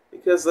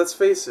 Because, let's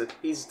face it,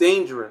 he's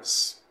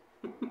dangerous.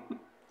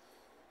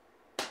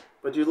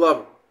 But you love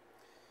him.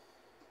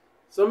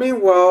 So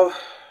meanwhile,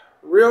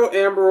 real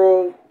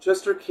Admiral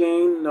Chester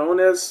Kane, known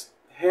as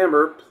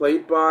Hammer,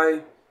 played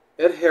by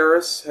Ed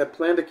Harris, had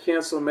planned to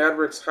cancel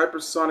Maverick's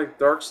hypersonic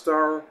Dark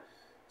Star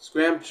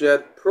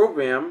scramjet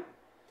program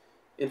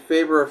in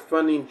favor of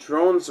funding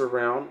drones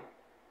around,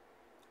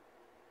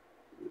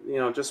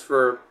 just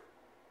for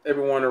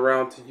everyone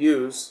around to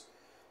use.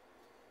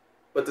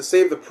 But to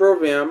save the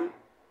program,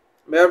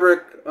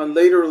 Maverick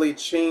unlaterally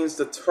changed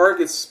the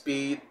target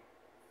speed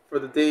for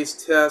the day's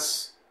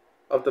tests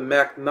of the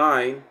Mach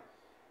 9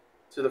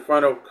 to the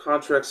final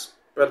contract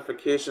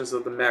specifications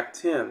of the Mach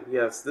 10.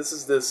 Yes, this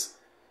is this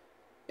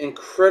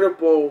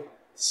incredible,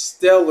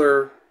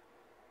 stellar,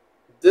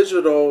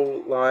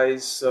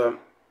 digitalized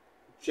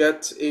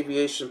jet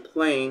aviation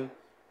plane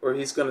where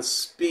he's going to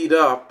speed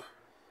up,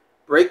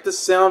 break the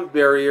sound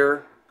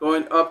barrier,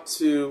 going up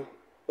to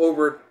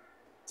over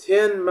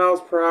 10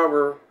 miles per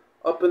hour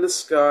up in the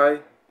sky,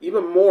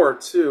 even more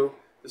too,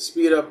 to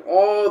speed up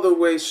all the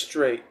way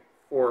straight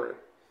for it.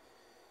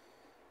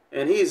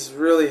 And he's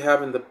really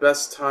having the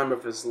best time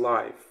of his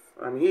life.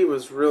 I mean, he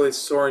was really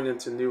soaring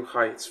into new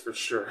heights for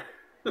sure.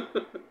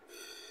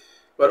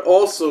 But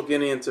also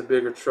getting into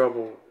bigger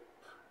trouble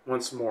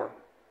once more.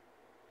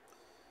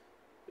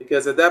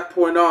 Because at that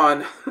point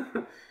on,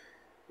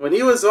 when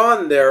he was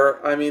on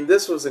there, I mean,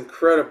 this was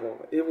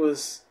incredible. It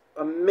was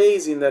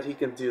amazing that he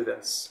can do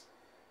this.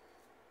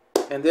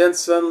 And then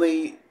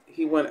suddenly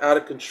he went out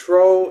of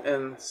control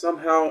and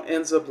somehow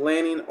ends up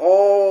landing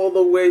all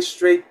the way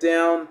straight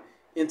down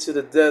into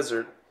the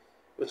desert,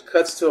 which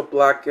cuts to a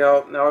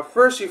blackout. Now at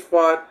first you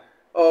thought,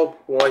 oh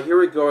boy, here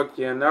we go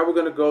again. Now we're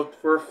going to go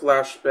for a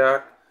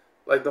flashback.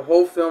 Like the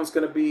whole film's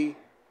going to be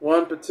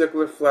one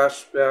particular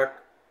flashback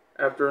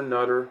after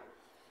another,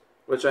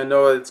 which I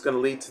know it's going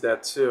to lead to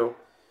that too.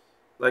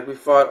 Like we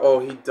thought, oh,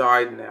 he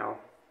died now,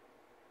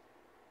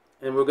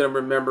 and we're going to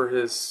remember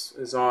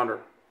his honor.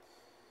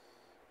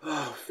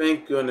 Oh,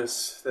 thank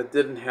goodness that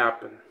didn't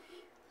happen,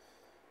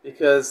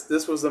 because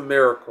this was a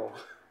miracle.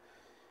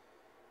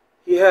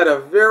 He had a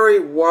very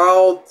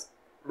wild,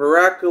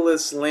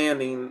 miraculous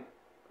landing,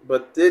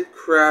 but did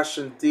crash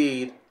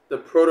indeed, the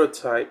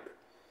prototype,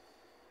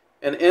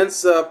 and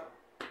ends up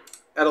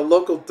at a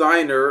local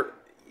diner.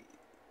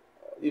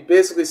 You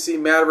basically see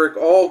Maverick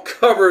all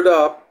covered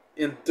up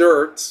in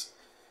dirt.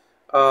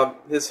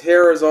 His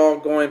hair is all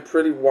going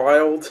pretty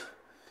wild.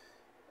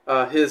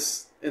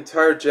 His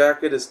entire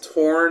jacket is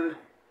torn.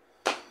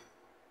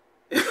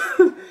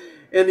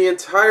 And the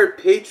entire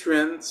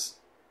patrons,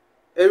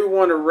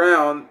 everyone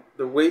around,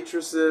 the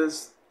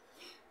waitresses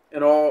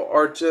and all,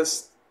 are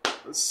just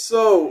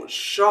so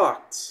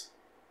shocked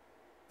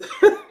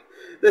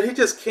that he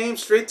just came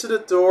straight to the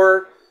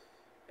door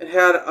and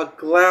had a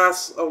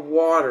glass of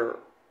water.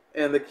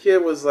 And the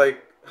kid was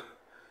like,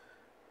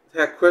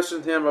 had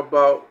questioned him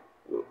about,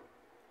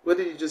 what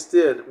did you just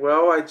did?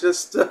 Well, I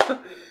just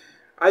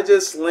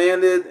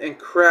landed and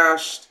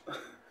crashed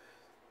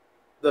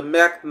the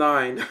Mach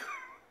 9.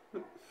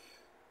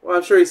 Well,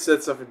 I'm sure he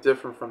said something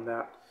different from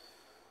that.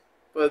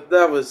 But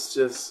that was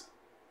just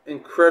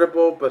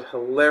incredible, but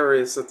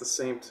hilarious at the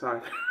same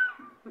time.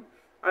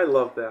 I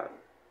love that.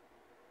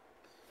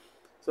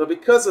 So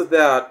because of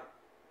that,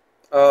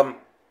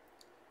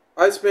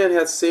 Iceman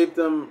had saved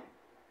him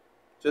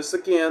just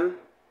again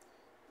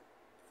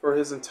for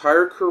his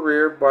entire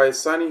career by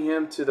assigning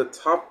him to the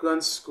Top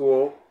Gun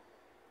school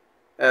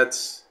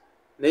at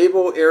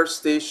Naval Air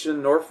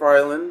Station North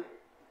Island,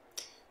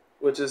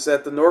 which is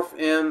at the north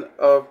end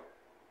of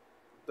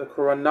the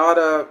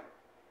Coronada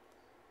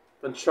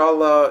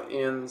Panchala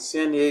in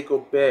San Diego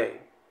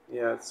Bay.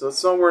 Yeah, so it's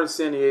somewhere in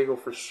San Diego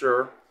for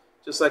sure,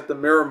 just like the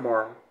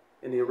Miramar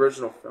in the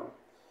original film.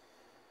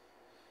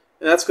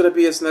 And that's going to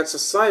be his next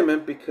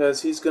assignment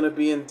because he's going to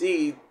be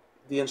indeed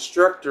the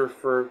instructor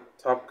for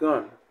Top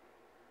Gun.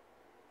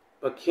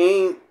 But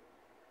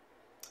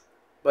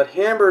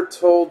Hammer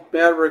told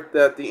Maverick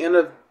that the end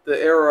of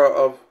the era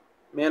of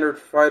manned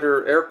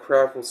fighter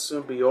aircraft will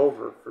soon be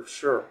over, for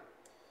sure.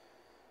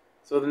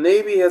 So the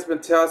Navy has been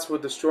tasked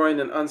with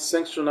destroying an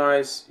unsanctioned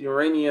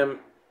uranium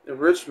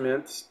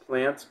enrichment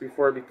plant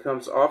before it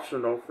becomes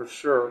optional, for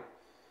sure.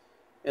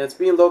 And it's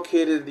being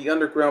located in the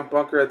underground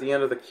bunker at the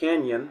end of the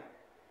canyon,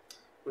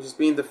 which is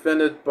being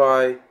defended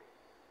by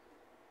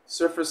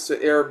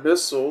surface-to-air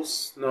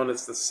missiles known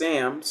as the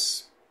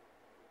SAMs,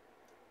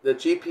 the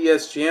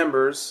GPS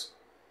jammers,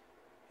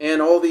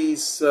 and all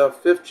these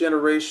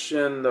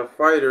fifth-generation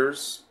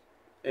fighters,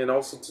 and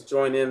also to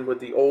join in with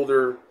the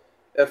older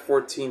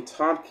F-14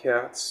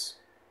 Tomcats,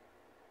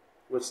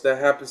 which that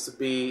happens to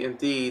be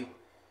indeed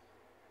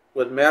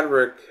what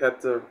Maverick had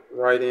to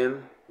ride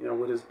in,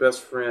 with his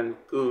best friend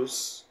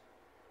Goose,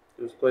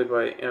 who was played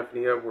by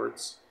Anthony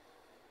Edwards.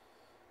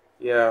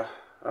 Yeah,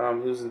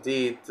 who's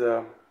indeed,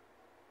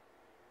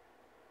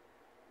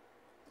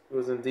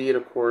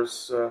 of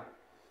course,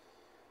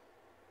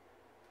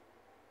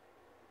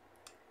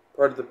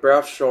 part of the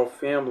Bradshaw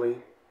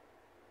family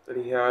that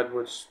he had,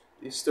 which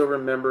he still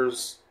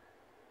remembers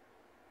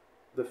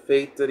the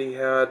fate that he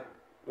had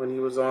when he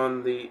was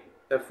on the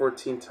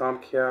F-14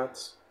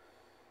 Tomcats.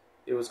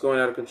 It was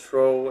going out of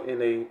control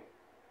in a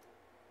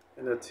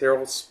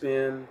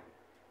tailspin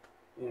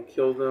and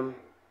killed him.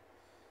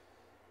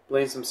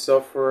 Blames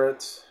himself for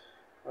it.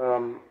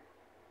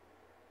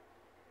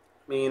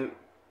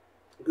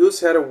 Goose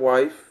had a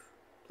wife,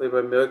 played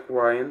by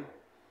McQuarrie,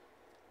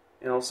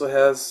 and also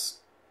has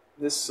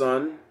this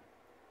son,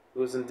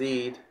 who is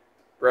indeed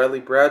Bradley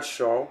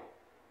Bradshaw,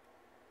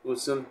 who will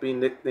soon be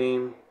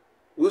nicknamed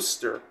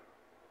Wooster.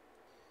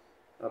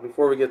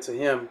 Before we get to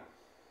him,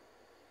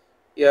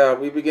 yeah,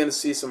 we begin to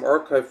see some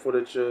archive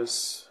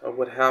footages of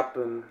what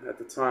happened at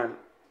the time.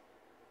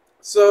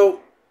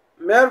 So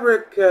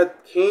Maverick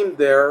came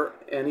there,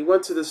 and he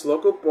went to this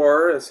local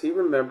bar, as he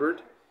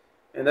remembered,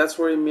 and that's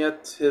where he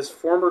met his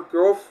former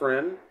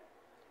girlfriend,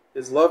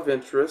 his love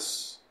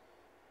interest,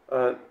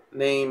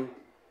 named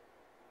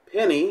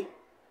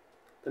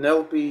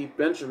Penelope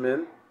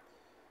Benjamin,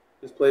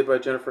 who's played by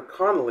Jennifer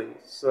Connelly.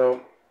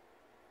 So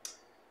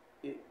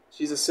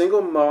she's a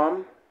single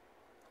mom,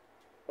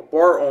 a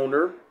bar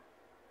owner,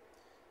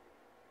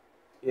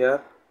 yeah,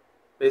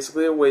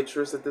 basically a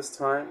waitress at this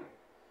time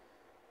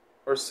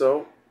or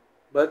so,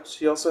 but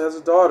she also has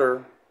a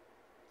daughter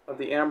of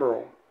the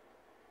Admiral.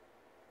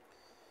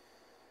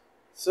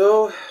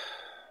 So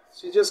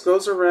she just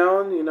goes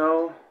around,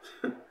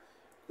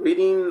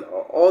 greeting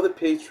all the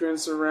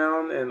patrons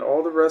around and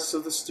all the rest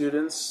of the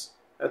students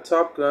at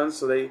Top Gun.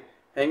 So they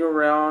hang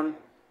around,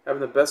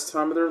 having the best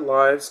time of their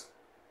lives.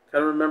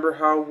 Kind of remember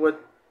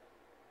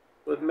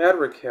what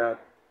Maverick had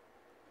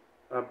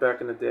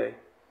back in the day.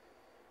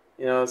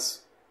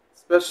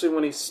 Especially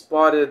when he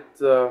spotted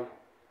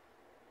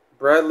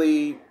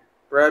Bradley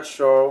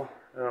Bradshaw,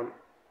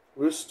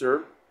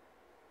 Rooster.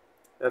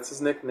 That's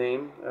his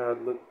nickname.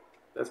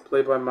 That's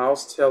played by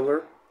Miles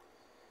Teller,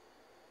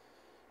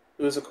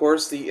 who is, of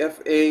course, the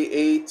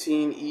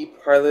FA-18E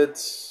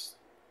pilot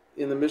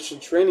in the mission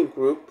training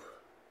group.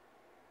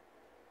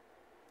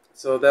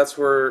 So that's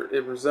where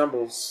it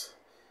resembles.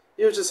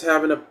 He was just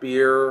having a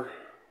beer,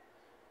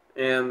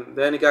 and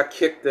then he got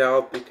kicked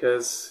out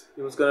because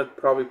he was going to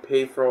probably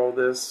pay for all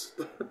this.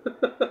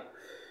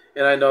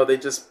 And I know they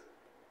just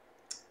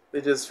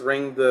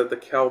rang the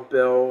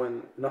cowbell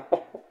and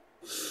all.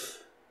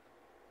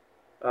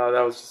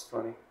 That was just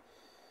funny.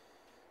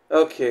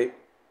 Okay,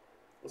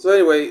 so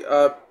anyway,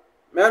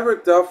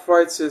 Maverick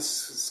fights his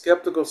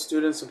skeptical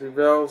students and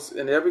prevails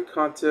in every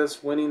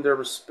contest, winning their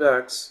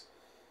respects.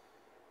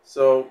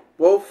 So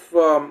both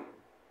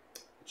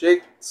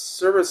Jake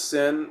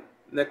Servicen,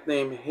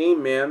 nicknamed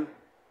Heyman,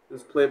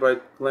 who's played by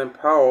Glen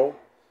Powell,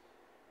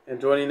 and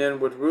joining in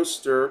with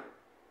Rooster,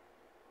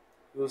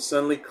 who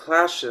suddenly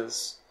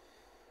clashes,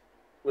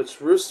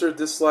 which Rooster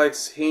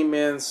dislikes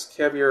Heyman's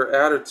caviar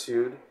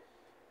attitude,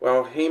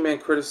 while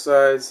Heyman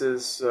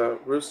criticizes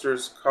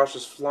Rooster's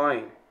cautious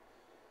flying,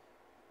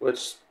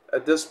 which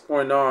at this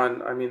point on,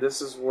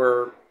 this is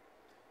where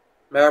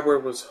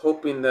Maverick was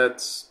hoping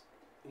that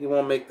he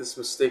won't make this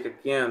mistake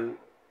again.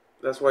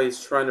 That's why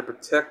he's trying to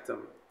protect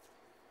him,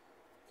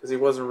 because he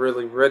wasn't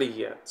really ready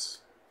yet.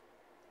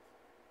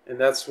 And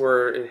that's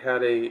where it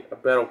had a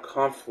battle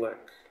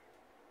conflict,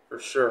 for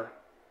sure.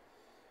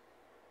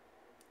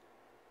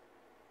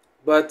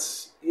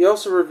 But he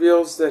also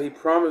reveals that he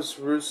promised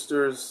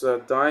Rooster's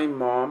dying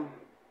mom,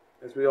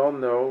 as we all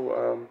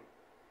know,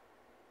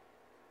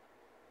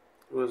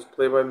 who was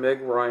played by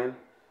Meg Ryan,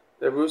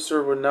 that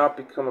Rooster would not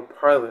become a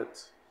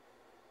pilot.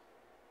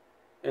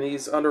 And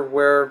he's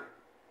unaware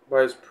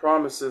by his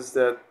promises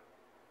that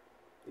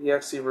he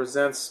actually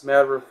resents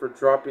Maverick for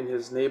dropping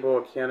his Naval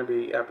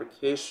Academy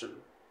application,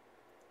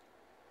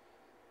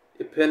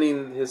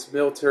 impeding his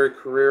military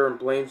career, and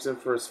blames him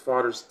for his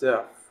father's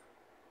death,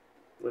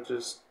 which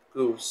is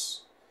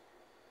goose.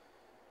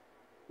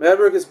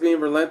 Maverick is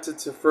being relented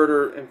to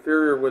further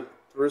inferior with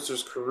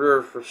Rooster's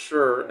career for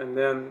sure, and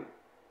then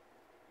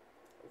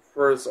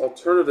for his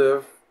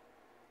alternative,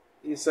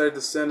 he decided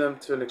to send him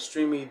to an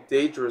extremely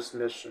dangerous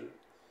mission.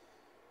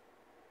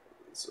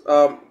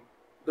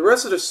 The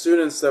rest of the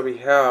students that we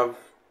have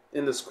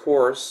in this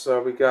course,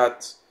 we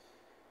got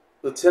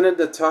Lieutenant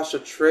Natasha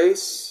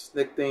Trace,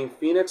 nicknamed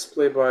Phoenix,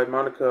 played by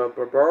Monica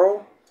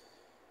Barbaro.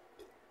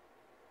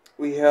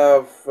 We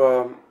have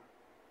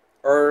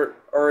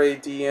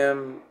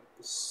RADM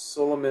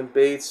Solomon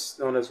Bates,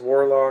 known as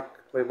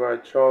Warlock, played by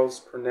Charles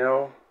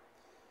Parnell,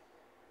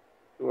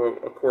 who,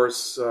 of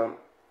course,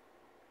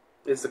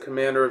 is the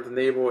commander of the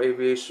Naval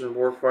Aviation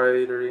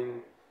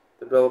Warfighting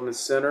Development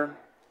Center.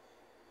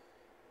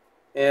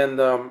 And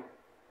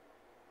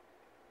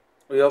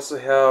we also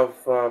have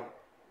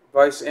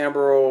Vice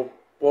Admiral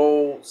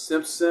Bo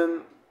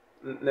Simpson,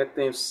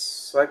 nicknamed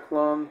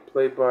Cyclone,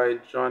 played by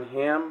John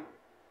Hamm,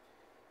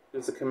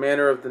 who's the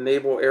commander of the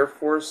Naval Air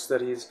Force,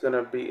 that he's going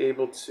to be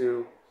able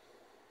to,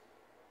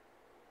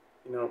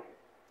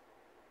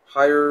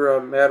 hire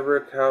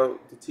Maverick, how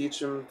to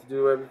teach him to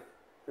do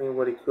everything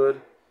what he could,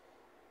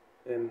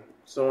 and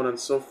so on and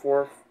so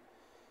forth.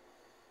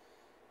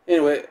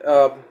 Anyway,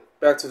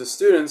 back to the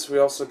students, we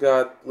also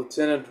got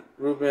Lieutenant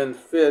Ruben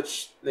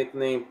Fitch,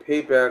 nicknamed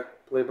Payback,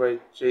 played by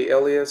Jay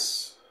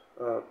Ellis.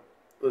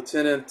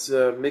 Lieutenant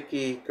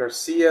Mickey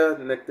Garcia,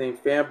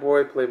 nicknamed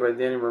Fanboy, played by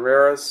Danny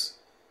Ramirez.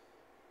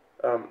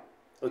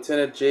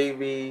 Lieutenant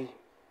J.V.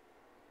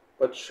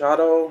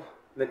 Machado,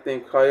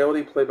 nicknamed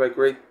Coyote, played by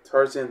great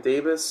Tarzan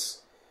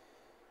Davis.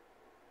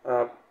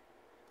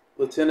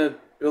 Lieutenant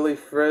Billy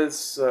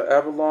Frizz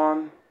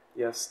Avalon,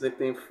 yes,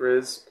 nicknamed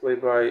Frizz,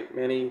 played by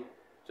Manny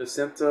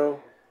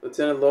Jacinto.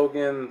 Lieutenant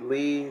Logan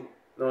Lee,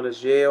 known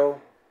as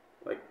Yale,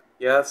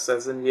 yes,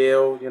 as in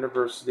Yale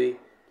University,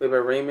 played by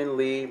Raymond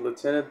Lee.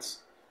 Lieutenant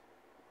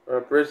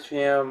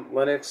Bridgeham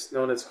Lennox,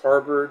 known as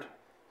Harvard,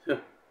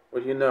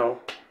 what do you know,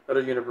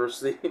 other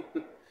university,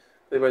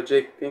 played by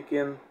Jake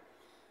Pinkin.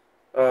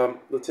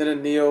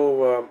 Lieutenant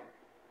Neil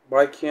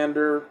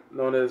Vikander,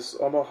 known as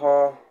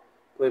Omaha,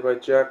 played by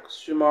Jack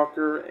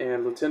Schumacher.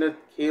 And Lieutenant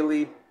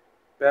Kaylee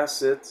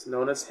Bassett,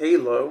 known as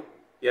Halo,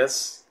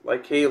 yes,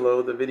 like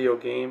Halo, the video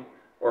game,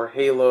 or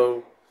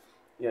Halo,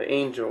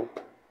 Angel,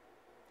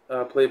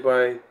 played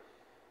by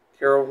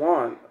Carol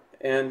Wan.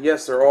 And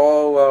yes, they're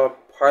all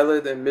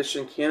pilot and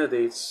mission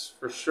candidates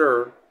for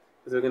sure,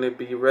 because they're going to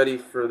be ready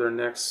for their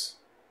next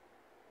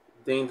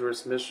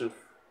dangerous mission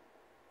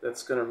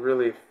that's going to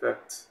really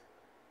affect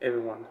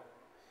everyone.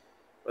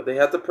 But they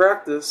have to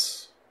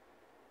practice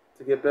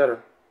to get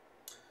better.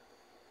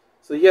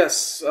 So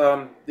yes,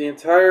 the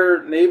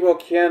entire Naval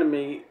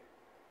Academy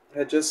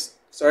had just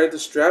started to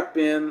strap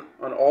in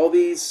on all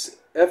these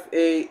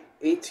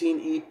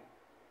FA-18E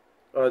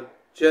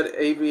jet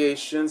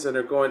aviations, and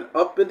they're going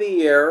up in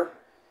the air,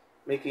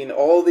 making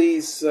all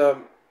these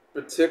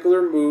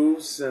particular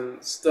moves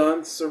and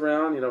stunts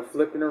around,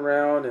 flipping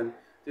around and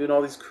doing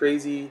all these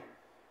crazy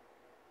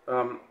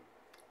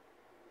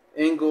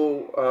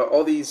angle,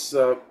 all these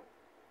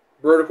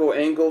vertical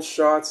angle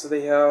shots that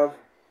they have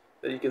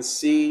that you can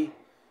see,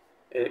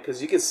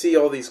 because you can see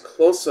all these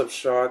close-up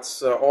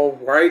shots all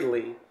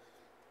widely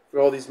for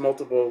all these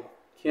multiple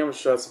camera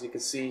shots that you can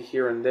see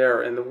here and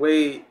there, and the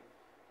way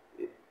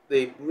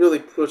they really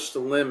push the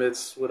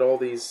limits with all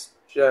these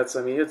jets.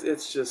 I mean,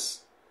 it's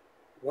just,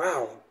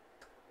 wow.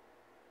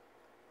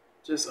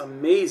 Just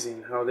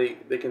amazing how they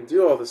can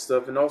do all this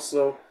stuff. And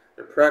also,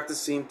 they're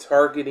practicing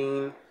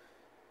targeting,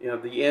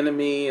 the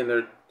enemy, and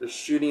they're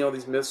shooting all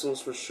these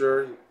missiles for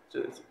sure.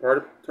 It's part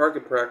of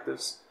target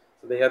practice.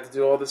 So they have to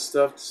do all this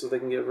stuff so they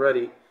can get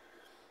ready.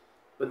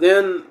 But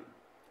then,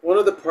 one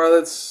of the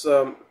pilots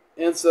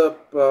ends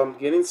up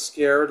getting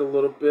scared a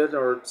little bit,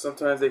 or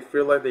sometimes they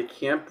feel like they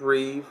can't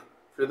breathe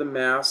through the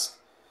mask.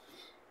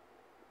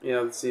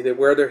 See, they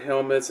wear their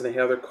helmets and they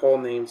have their call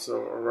names,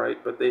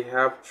 alright, but they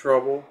have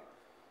trouble.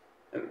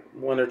 And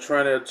when they're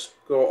trying to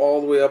go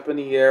all the way up in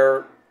the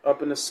air,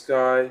 up in the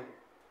sky,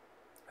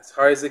 as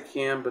high as they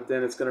can, but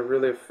then it's going to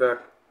really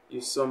affect you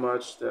so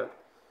much that,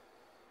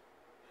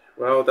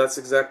 well, that's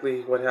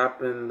exactly what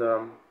happened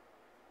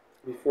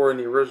before in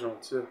the original,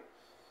 too,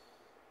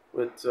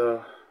 with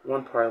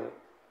one pilot.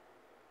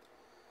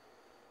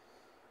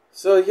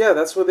 So, yeah,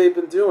 that's what they've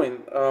been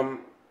doing.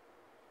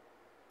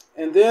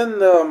 And then,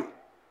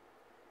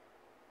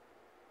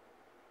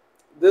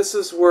 this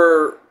is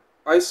where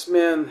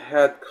Iceman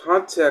had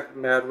contact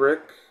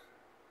Maverick,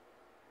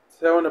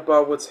 telling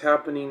about what's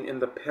happening in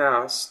the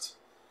past,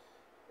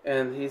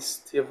 and he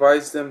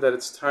advised them that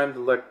it's time to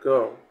let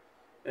go,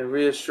 and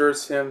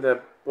reassures him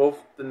that both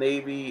the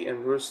Navy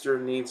and Rooster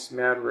needs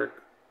Maverick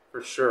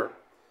for sure.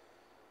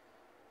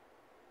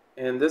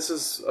 And this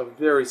is a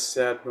very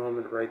sad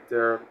moment right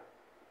there.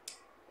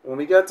 When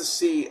we got to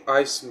see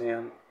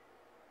Iceman,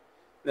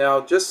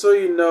 Now, just so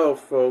you know,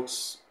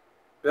 folks,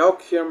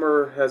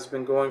 Kilmer has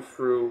been going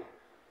through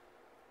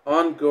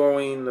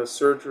ongoing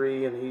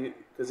surgery, and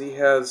because he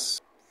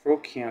has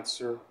throat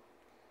cancer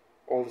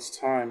all this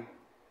time.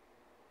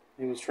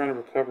 He was trying to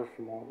recover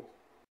from all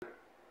this.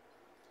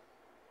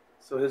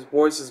 So his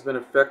voice has been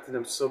affecting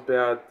him so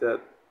bad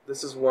that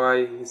this is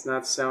why he's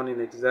not sounding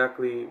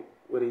exactly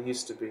what he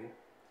used to be.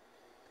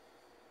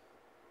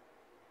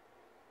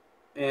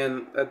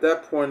 And at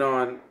that point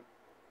on,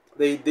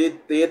 they did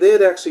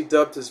actually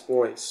dubbed his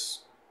voice.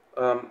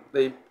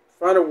 They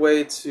found a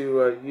way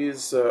to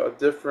use a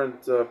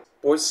different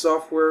voice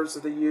softwares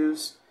that they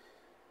use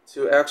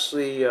to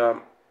actually,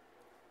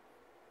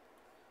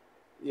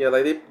 yeah,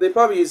 like they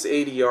probably use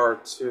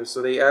ADR too.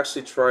 So they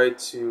actually tried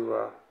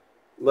to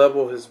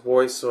level his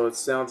voice so it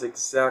sounds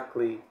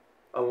exactly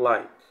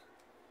alike.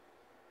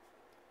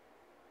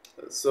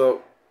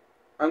 So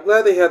I'm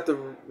glad they had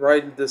to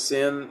write this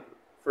in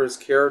for his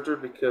character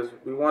because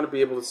we want to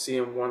be able to see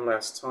him one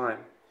last time.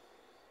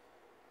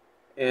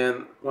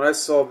 And when I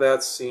saw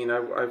that scene,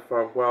 I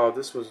thought, wow,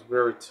 this was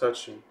very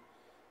touching.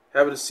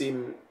 Having to see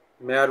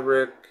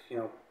Maverick,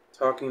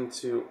 talking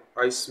to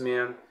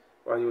Iceman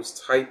while he was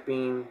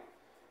typing,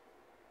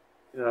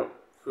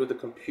 through the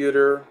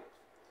computer,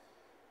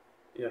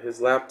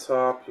 his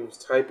laptop. He was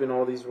typing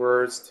all these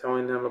words,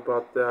 telling them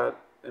about that.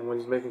 And when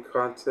he's making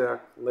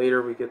contact,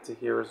 later we get to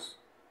hear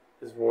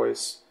his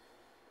voice.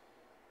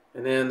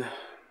 And then,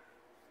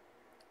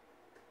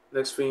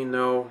 next thing you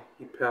know,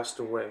 he passed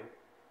away.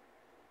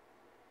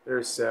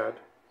 Very sad.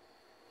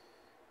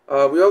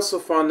 We also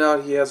found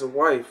out he has a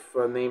wife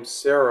named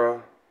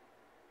Sarah,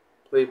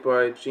 played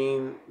by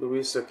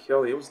Louisa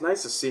Kelly. It was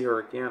nice to see her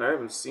again. I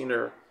haven't seen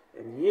her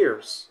in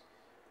years.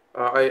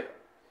 So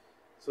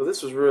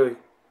this was really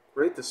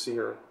great to see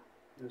her.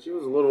 And she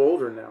was a little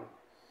older now.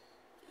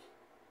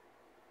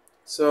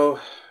 So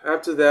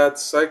after that,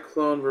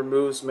 Cyclone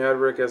removes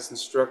Maverick as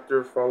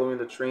instructor following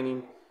the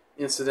training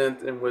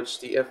incident in which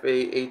the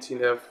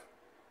FA-18F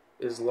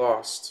is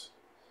lost.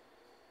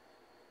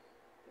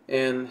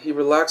 And he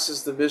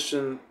relaxes the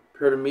mission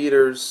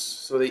parameters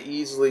so they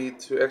easily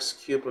to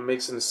execute, but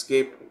makes an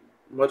escape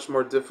much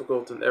more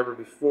difficult than ever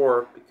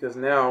before, because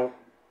now,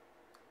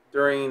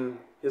 during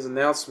his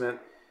announcement,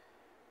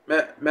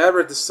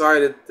 Maverick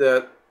decided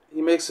that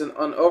he makes an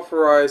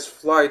unauthorized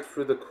flight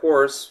through the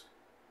course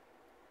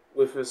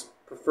with his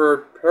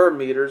preferred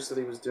parameters that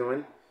he was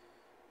doing,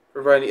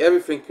 providing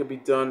everything could be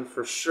done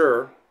for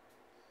sure.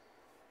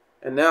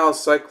 And now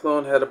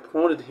Cyclone had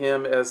appointed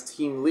him as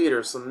team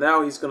leader, so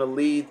now he's going to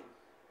lead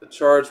the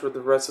charge with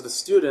the rest of the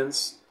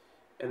students,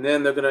 and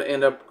then they're going to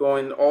end up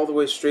going all the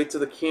way straight to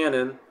the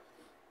cannon.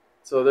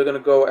 So they're going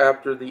to go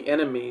after the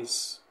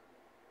enemies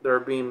that are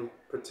being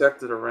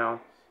protected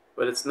around.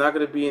 But it's not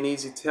going to be an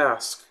easy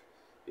task,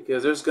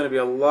 because there's going to be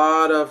a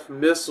lot of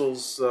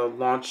missiles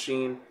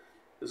launching.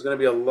 There's going to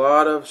be a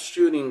lot of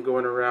shooting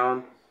going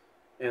around.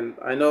 And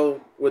I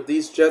know with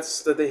these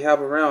jets that they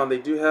have around, they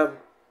do have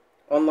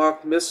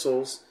unlocked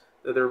missiles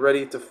that they're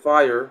ready to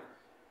fire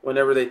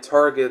whenever they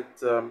target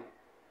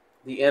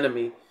the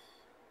enemy.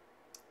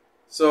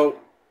 So,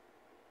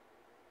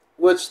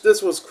 which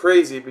this was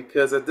crazy,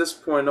 because at this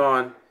point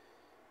on,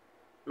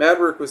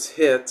 Maverick was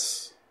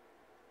hit,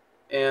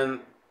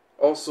 and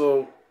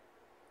also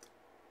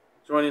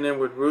joining in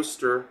with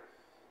Rooster,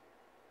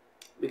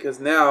 because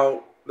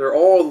now they're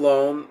all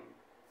alone.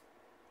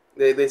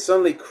 They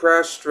suddenly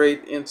crash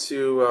straight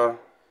into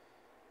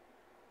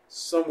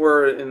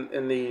somewhere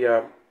in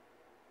the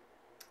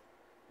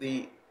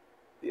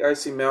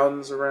icy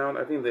mountains around.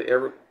 I think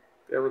the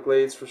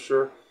Everglades for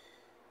sure.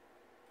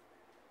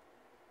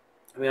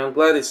 I mean, I'm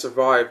glad they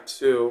survived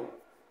too.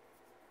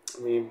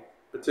 I mean,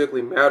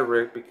 particularly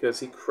Maverick, because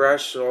he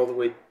crashed all the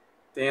way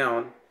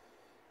down.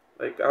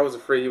 Like, I was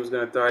afraid he was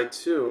going to die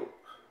too.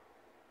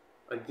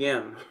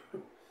 Again.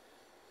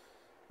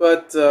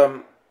 But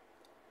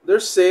they're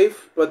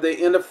safe, but they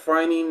end up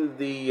finding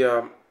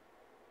the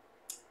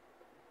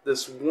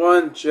this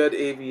one jet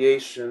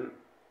aviation,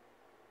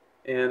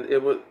 and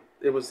it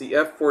was the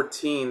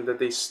F-14 that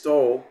they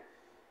stole,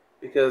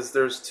 because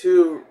there's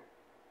two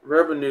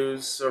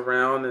revenues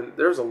around, and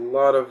there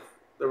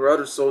were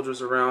other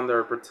soldiers around that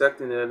are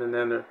protecting it,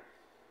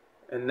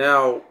 and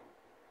now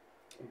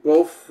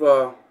both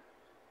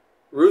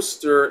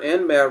Rooster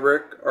and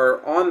Maverick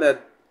are on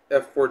that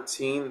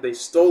F-14. They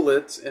stole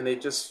it, and they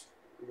just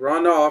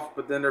run off,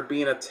 but then they're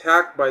being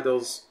attacked by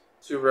those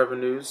two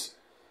revenues.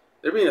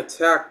 They're being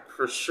attacked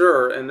for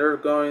sure, and they're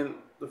going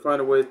to find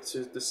a way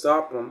to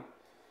stop them.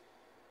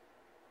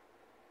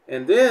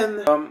 And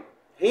then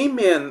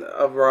Hamm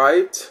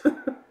arrived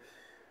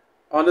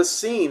on the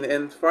scene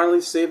and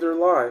finally saved their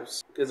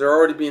lives, because they're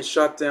already being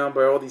shot down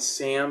by all these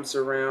SAMs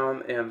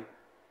around, and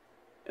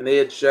they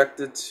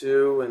ejected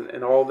too,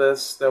 and all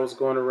this that was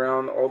going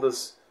around, all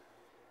this,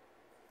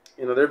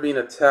 they're being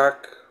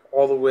attacked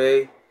all the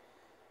way.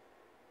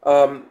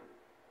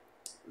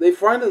 They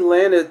finally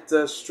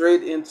landed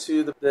straight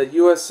into the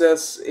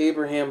USS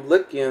Abraham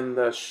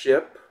Lincoln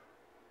ship.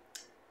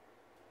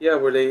 Yeah,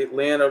 where they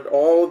landed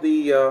all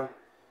the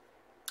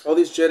all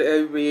these jet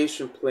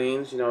aviation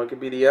planes. You know, it could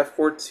be the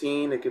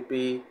F-14, it could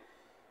be,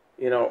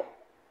 you know,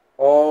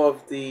 all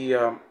of the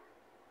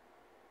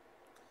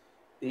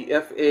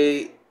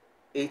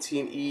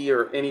FA-18E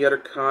or any other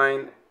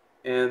kind,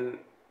 and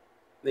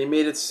they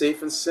made it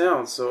safe and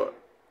sound. So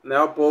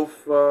now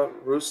both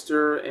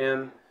Rooster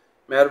and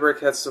Maverick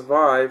had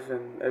survived,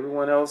 and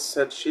everyone else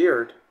had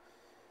cheered.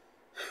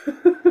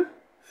 So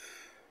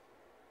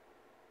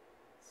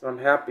I'm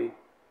happy.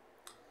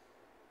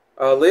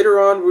 Later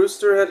on,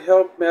 Rooster had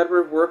helped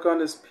Maverick work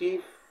on his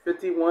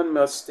P-51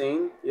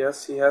 Mustang.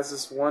 Yes, he has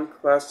this one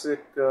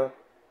classic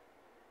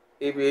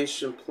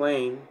aviation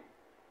plane.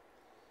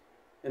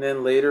 And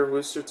then later,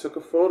 Rooster took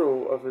a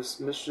photo of his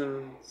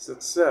mission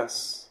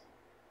success.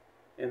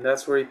 And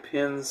that's where he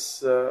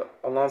pins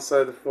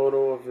alongside the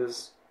photo of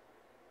his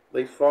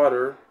late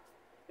father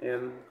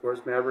and, of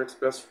course, Maverick's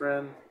best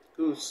friend,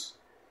 Goose.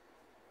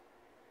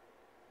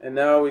 And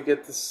now we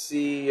get to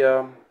see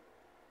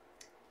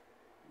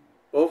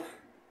both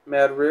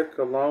Maverick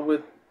along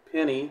with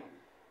Penny,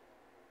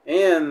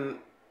 and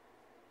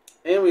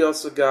we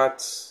also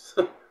got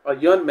a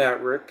young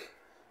Maverick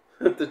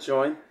to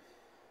join.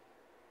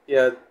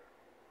 Yeah,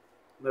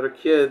 another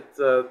kid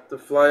to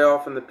fly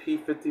off in the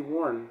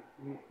P-51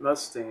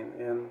 Mustang,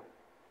 and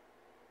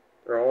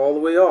they're all the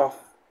way off.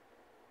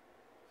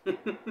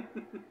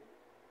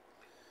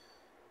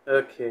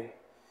 Okay.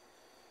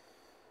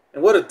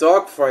 And what a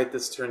dogfight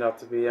this turned out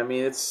to be. I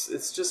mean,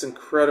 it's just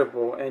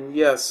incredible. And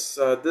yes,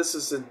 this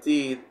is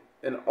indeed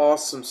an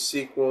awesome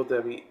sequel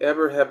that we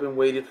ever have been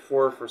waited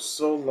for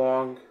so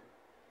long.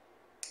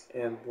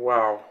 And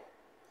wow.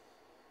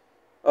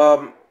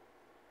 Tom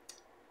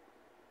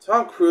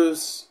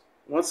Cruise,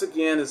 once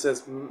again, is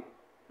as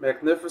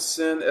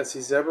magnificent as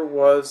he's ever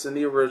was in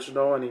the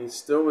original, and he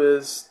still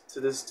is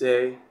to this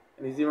day.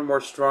 And he's even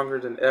more stronger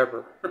than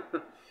ever.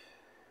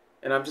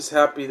 And I'm just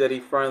happy that he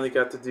finally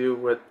got to do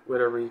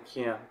whatever he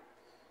can.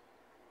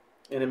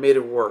 And it made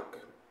it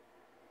work.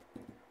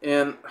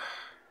 And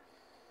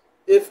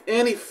if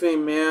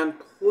anything, man,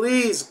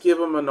 please give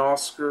him an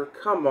Oscar.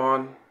 Come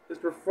on. His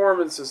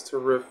performance is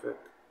terrific.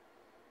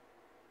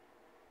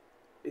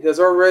 Because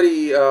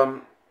already,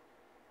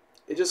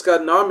 it just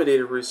got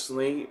nominated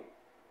recently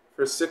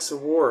for 6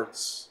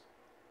 awards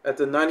at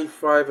the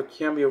 95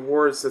 Academy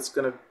Awards that's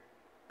going to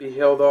be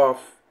held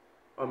off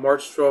on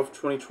March 12,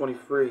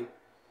 2023.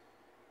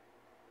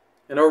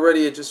 And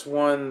already it just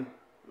won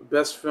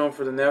Best Film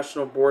for the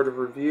National Board of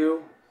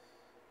Review.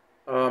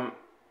 I'm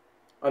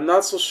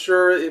not so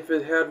sure if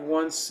it had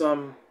won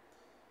some,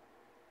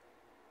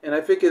 and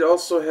I think it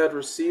also had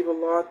received a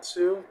lot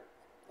too,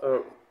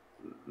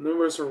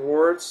 numerous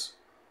awards.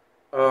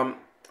 I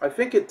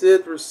think it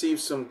did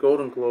receive some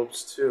Golden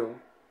Globes too.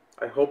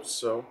 I hope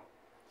so.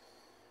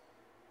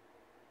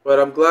 But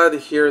I'm glad to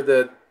hear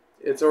that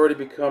it's already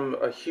become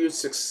a huge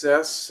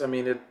success. I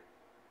mean,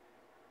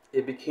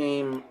 it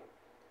became,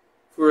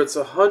 for its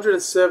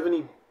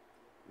 170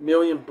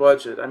 million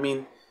budget. I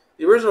mean,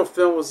 the original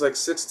film was like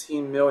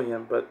 16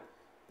 million, but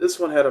this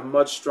one had a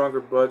much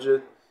stronger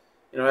budget.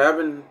 You know,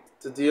 having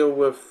to deal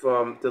with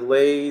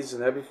delays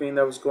and everything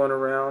that was going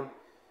around,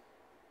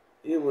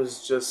 it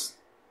was just,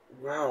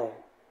 wow.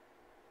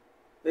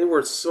 They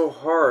worked so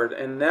hard,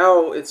 and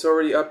now it's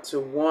already up to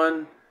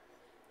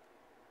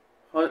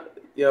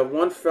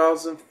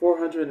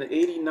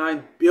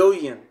 1,489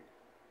 billion.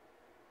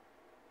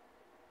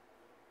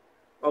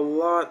 A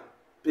lot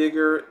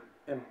bigger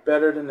and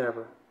better than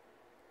ever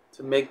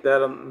to make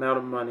that amount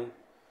of money.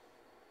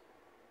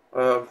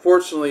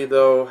 Unfortunately,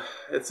 though,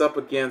 it's up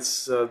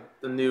against the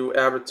new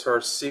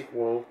Avatar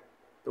sequel,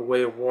 The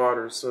Way of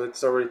Water, so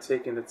it's already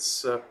taken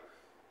its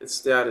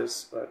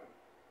status. But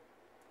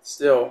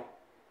still,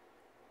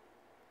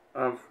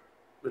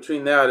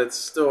 between that, it's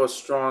still a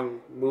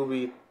strong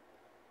movie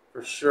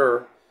for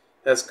sure.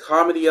 It has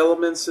comedy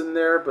elements in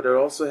there, but it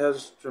also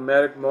has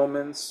dramatic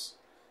moments.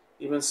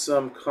 Even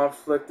some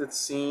conflicted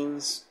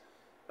scenes.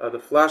 The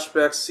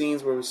flashback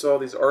scenes where we saw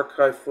these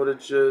archive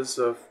footages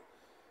of,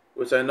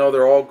 which I know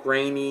they're all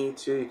grainy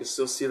too. You can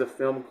still see the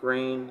film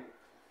grain,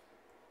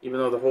 even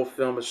though the whole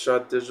film is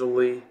shot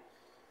digitally.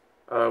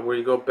 Where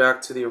you go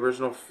back to the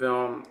original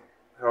film,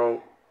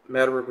 how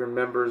Maverick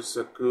remembers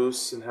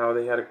Goose and how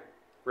they had a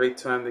great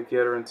time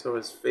together until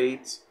his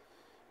fate.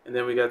 And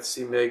then we got to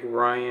see Meg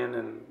Ryan,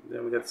 and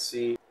then we got to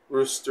see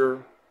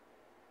Rooster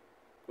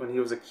when he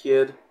was a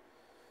kid.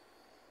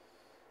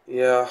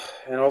 Yeah,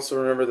 and also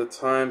remember the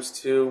times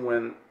too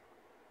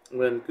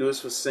when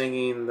Goose was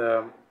singing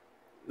the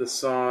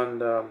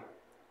song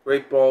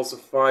 "Great Balls of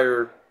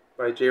Fire"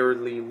 by Jerry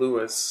Lee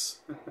Lewis.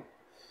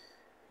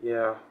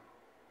 Yeah,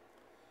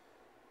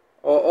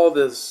 all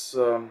this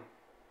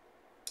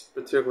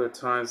particular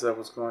times that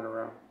was going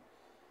around.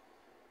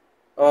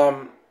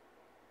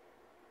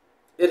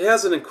 It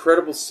has an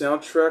incredible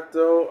soundtrack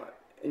though,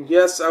 and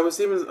yes, I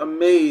was even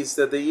amazed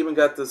that they even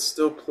got to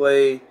still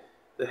play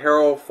the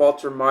Harold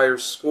Faltermeyer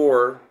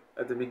score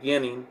at the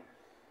beginning.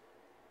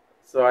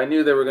 So I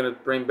knew they were going to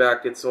bring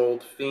back its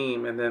old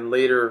theme, and then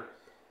later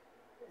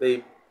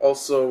they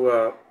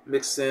also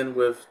mixed in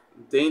with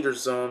Danger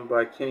Zone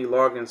by Kenny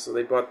Loggins, so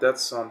they brought that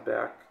song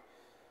back.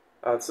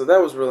 So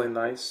that was really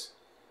nice.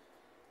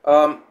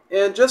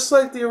 And just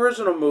like the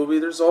original movie,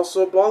 there's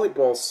also a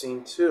volleyball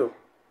scene too,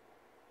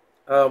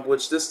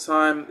 which this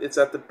time it's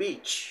at the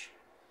beach.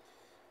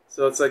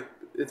 So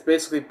it's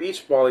basically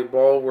beach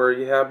volleyball where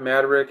you have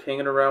Maverick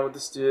hanging around with the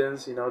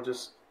students,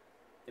 just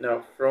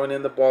throwing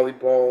in the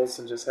volleyballs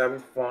and just having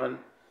fun,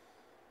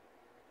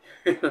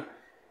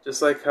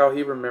 just like how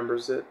he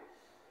remembers it.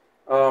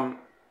 And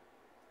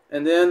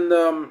then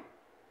the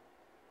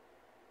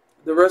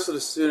rest of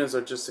the students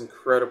are just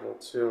incredible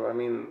too. I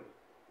mean,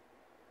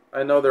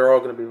 I know they're all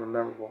going to be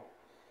memorable.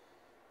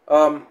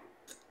 Well,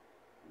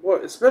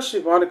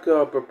 especially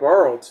Monica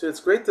Barbaro too. It's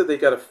great that they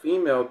got a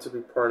female to be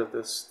part of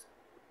this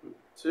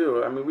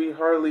too. I mean, we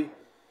hardly,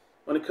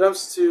 when it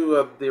comes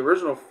to the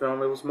original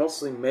film, it was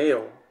mostly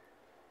male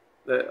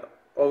that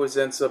always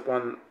ends up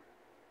on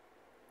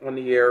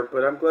the air.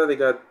 But I'm glad they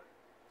got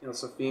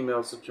some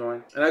females to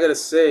join. And I got to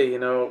say,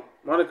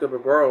 Monica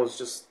Barbaro is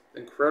just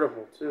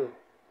incredible too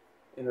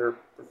in her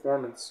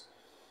performance.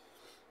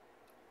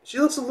 She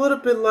looks a little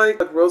bit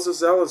like Rosa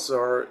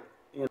Salazar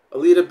in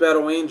Alita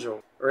Battle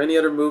Angel or any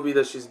other movie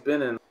that she's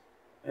been in.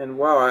 And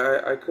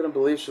wow, I couldn't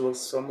believe she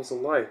looks almost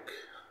alike.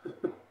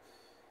 I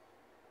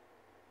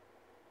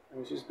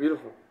mean, she's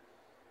beautiful.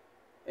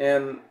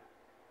 And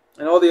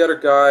all the other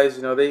guys,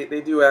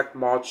 they do act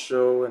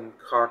macho and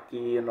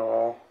cocky and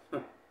all.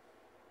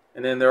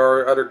 And then there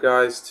are other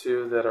guys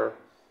too that are,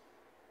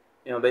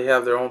 they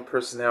have their own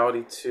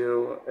personality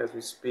too as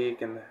we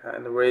speak, and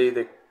the way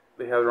they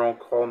have their own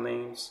call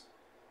names.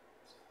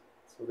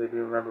 So they be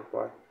remembered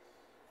by.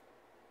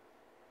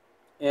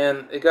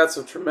 And it got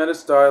some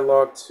tremendous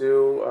dialogue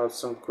too,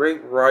 some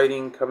great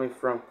writing coming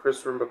from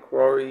Christopher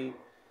McQuarrie,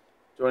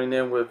 joining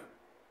in with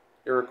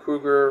Ehren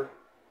Kruger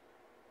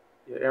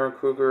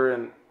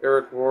and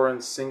Eric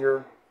Warren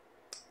Singer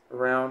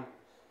around.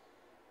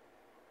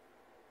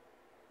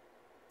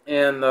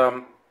 And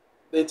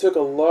they took a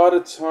lot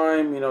of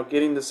time,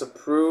 getting this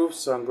approved,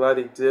 so I'm glad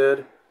they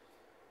did.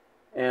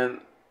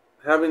 And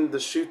having to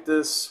shoot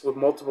this with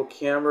multiple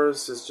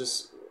cameras is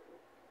just,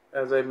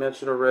 as I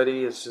mentioned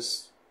already, it's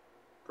just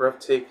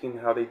breathtaking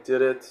how they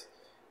did it.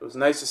 It was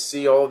nice to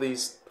see all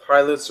these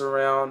pilots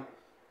around,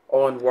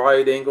 all in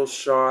wide angle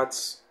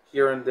shots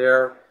here and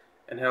there,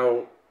 and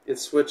how it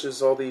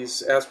switches all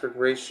these aspect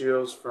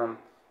ratios from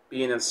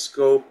being in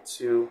scope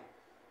to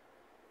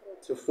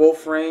full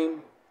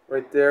frame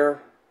right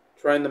there,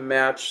 trying to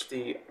match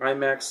the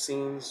IMAX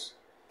scenes.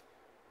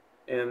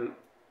 And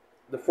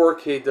the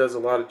 4K does a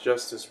lot of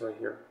justice right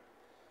here.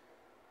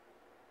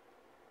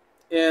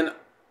 And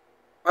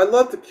I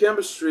love the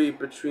chemistry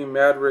between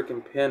Maverick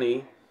and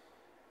Penny.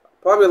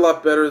 Probably a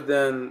lot better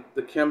than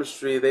the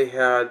chemistry they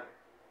had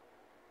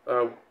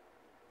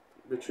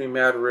between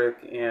Maverick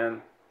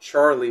and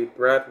Charlie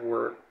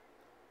Blackwood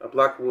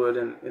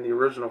in the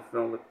original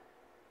film,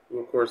 who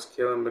of course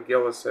Caleb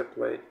McGillis had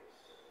played.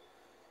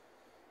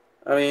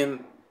 I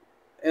mean,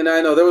 and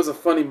I know there was a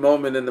funny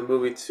moment in the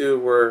movie too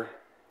where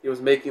he was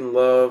making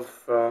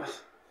love,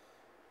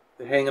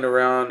 hanging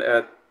around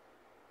at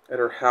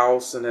her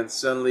house, and then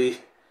suddenly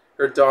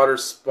her daughter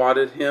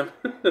spotted him.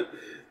 Kind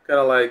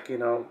of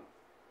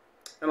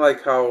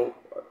like how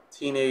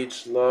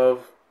teenage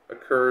love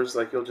occurs.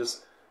 Like you'll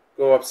just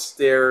go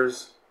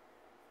upstairs,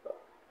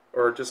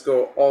 or just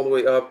go all the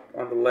way up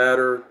on the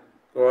ladder,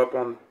 go up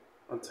on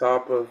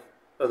top of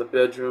the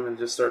bedroom and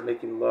just start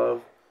making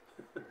love.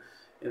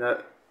 And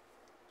I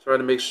try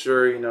to make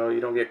sure you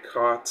don't get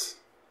caught.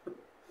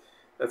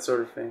 That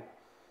sort of thing.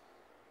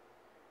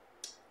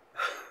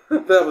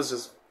 That was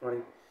just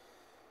funny.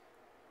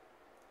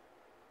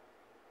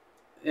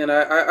 And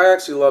I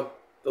actually love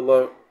the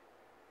love,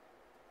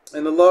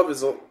 and the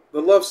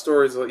love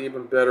stories are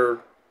even better.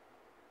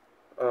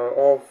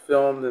 All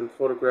filmed and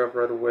photographed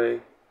right away,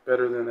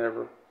 better than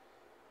ever.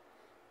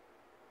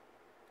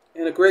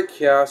 And a great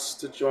cast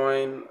to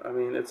join. I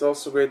mean, it's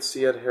also great to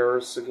see Ed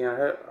Harris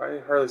again. I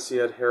hardly see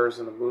Ed Harris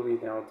in a movie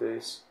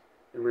nowadays,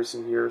 in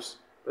recent years,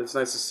 but it's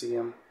nice to see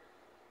him.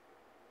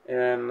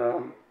 And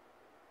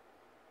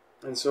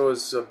so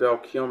is Val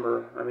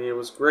Kilmer. I mean, it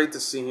was great to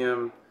see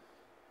him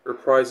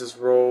reprise his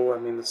role. I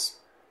mean,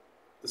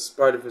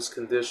 despite of his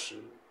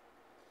condition.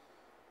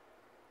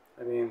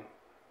 I mean,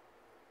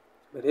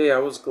 but hey, I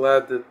was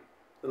glad that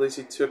at least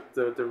he took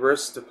the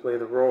risk to play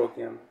the role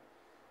again.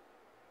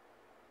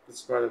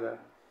 Despite of that.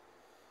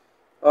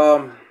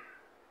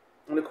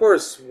 And of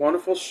course,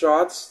 wonderful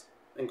shots,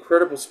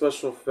 incredible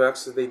special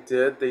effects that they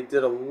did. They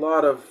did a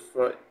lot of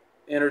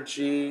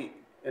energy,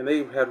 and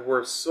they had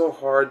worked so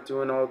hard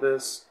doing all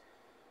this.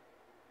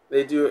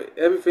 They do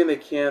everything they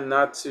can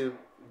not to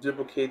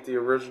duplicate the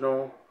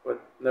original,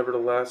 but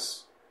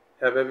nevertheless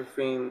have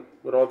everything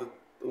with all the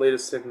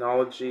latest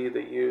technology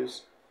they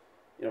use.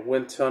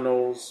 Wind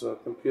tunnels,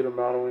 computer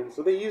modeling.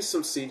 So they use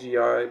some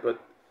CGI, but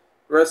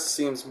the rest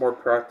seems more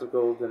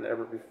practical than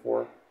ever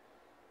before.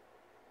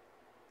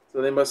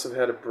 So they must have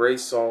had to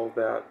brace all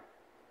that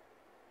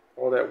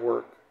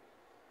work.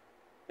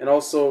 And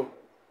also,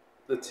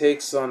 the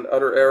takes on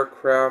other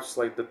aircrafts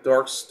like the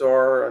Dark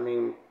Star, I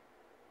mean,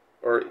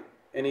 or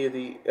any of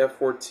the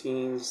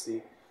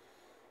F-14s,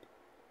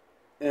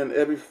 and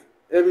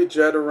every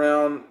jet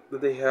around that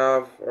they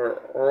have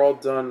are all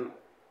done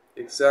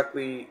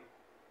exactly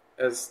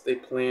as they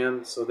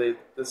planned. So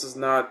this is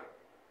not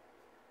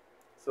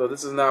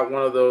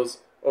one of those,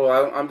 oh,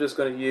 I'm just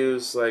going to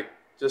use like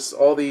just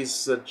all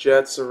these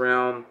jets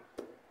around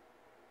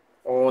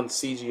all in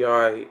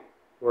CGI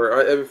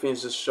where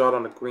everything's just shot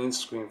on a green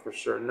screen for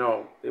sure.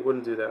 No, they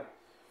wouldn't do that.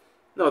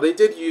 No, they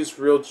did use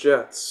real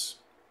jets.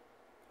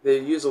 They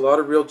used a lot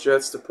of real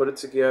jets to put it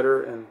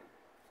together, and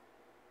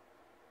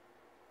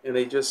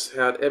they just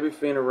had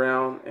everything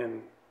around,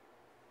 and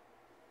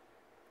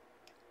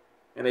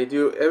they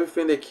do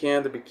everything they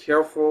can to be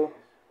careful,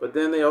 but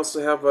then they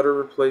also have other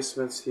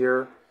replacements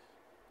here.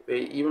 They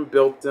even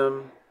built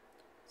them.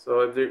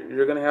 So if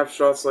you're going to have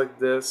shots like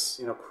this,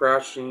 you know,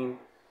 crashing,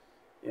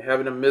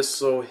 having a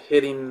missile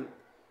hitting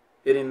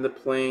the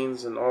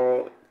planes, and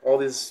all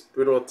these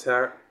brutal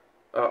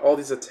all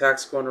these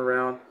attacks going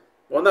around.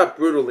 Well, not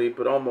brutally,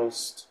 but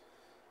almost.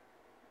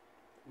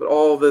 But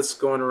all this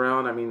going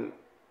around, I mean,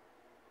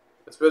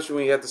 especially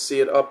when you have to see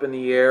it up in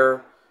the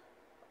air.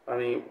 I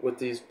mean, with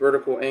these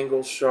vertical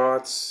angle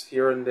shots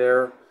here and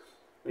there,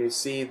 you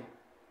see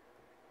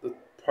the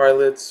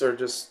pilots are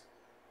just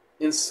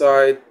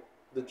inside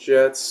the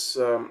jets,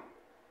 you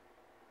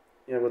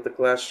know, with the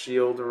glass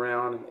shield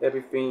around, and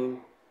everything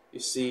you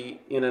see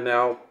in and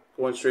out,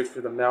 going straight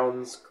through the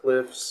mountains,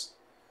 cliffs,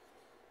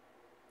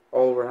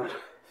 all around.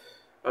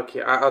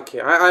 Okay,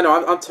 I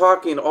know, I'm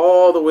talking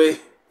all the way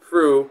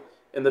through,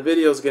 and the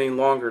video's getting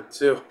longer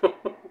too.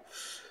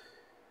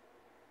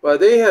 But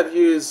they have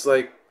used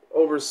like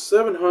over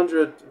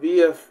 700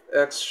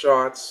 VFX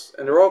shots,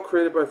 and they're all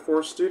created by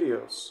 4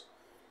 studios.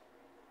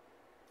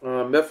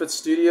 Method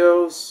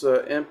Studios,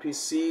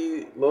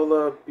 MPC,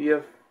 Lola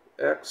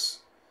BFX,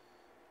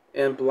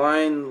 and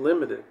Blind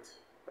Limited.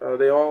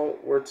 They all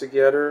were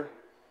together,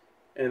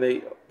 and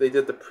they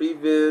did the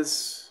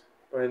previs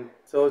by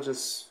Intelligent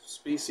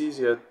Species.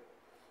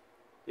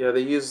 Yeah, they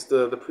used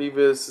the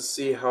previs to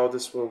see how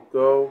this will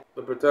go.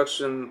 The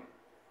production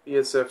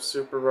ESF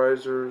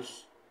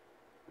supervisors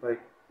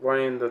like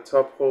Ryan the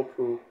Top Hope,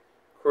 who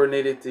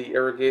coordinated the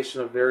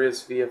irrigation of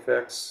various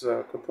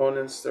VFX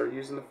components that are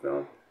used in the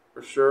film,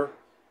 for sure,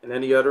 and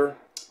any other.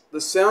 The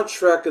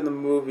soundtrack in the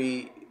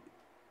movie,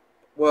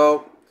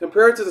 well,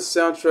 compared to the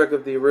soundtrack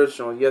of the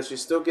original, yes, you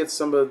still get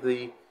some of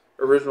the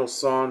original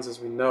songs, as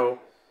we know,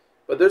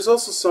 but there's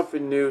also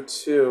something new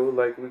too.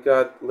 Like, we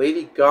got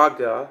Lady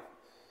Gaga,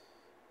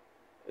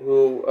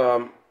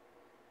 who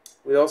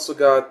we also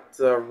got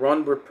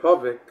Run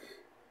Republic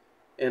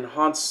and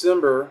Hans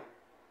Zimmer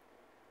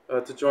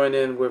to join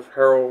in with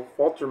Harold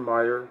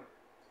Faltermeyer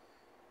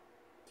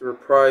to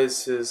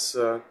reprise his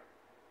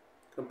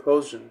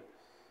composition.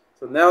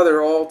 So now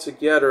they're all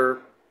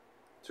together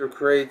to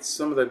create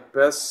some of the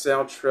best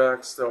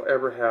soundtracks they'll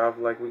ever have.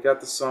 Like, we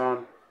got the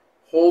song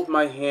Hold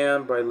My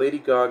Hand by Lady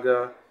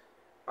Gaga,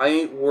 I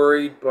Ain't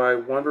Worried by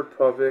One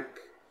Republic,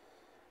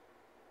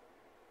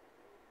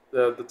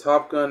 the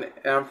Top Gun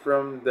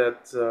anthem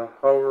that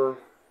Howard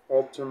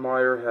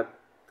Faltermeyer had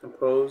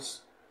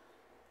composed,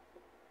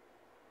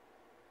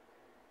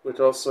 which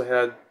also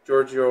had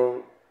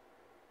Giorgio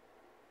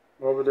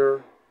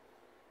Moroder,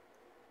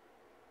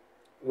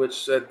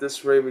 which at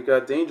this rate we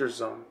got Danger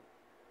Zone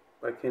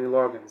by Kenny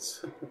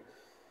Loggins.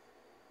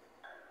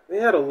 They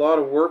had a lot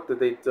of work that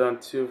they've done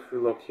too for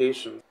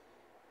locations.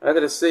 I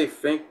gotta say,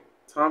 thank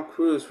Tom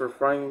Cruise for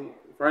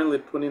finally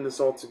putting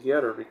this all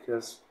together,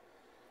 because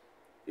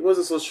he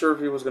wasn't so sure if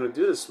he was going to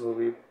do this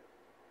movie,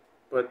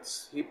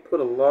 but he put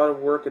a lot of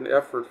work and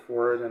effort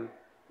for it, and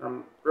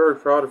I'm very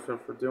proud of him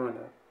for doing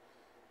it.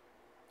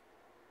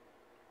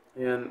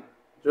 And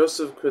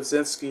Joseph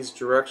Kosinski's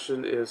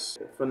direction is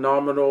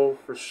phenomenal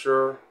for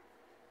sure,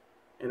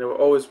 and it will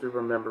always be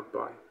remembered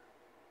by.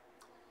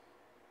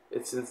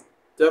 It's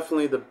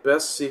definitely the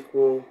best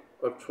sequel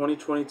of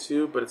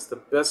 2022, but it's the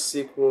best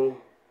sequel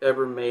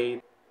ever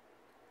made,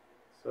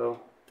 so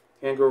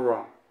can't go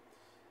wrong.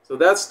 So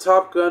that's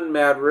Top Gun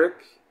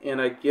Maverick, and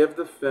I give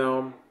the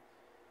film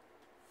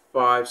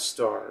 5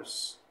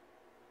 stars.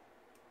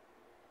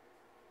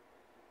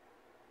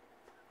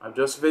 I'm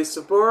Joseph A.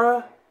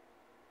 Sobora,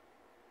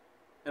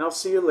 and I'll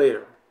see you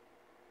later.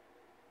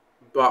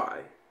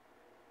 Bye.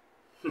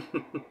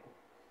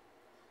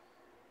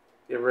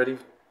 Get ready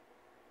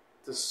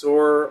to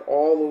soar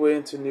all the way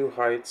into new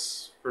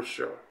heights, for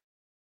sure.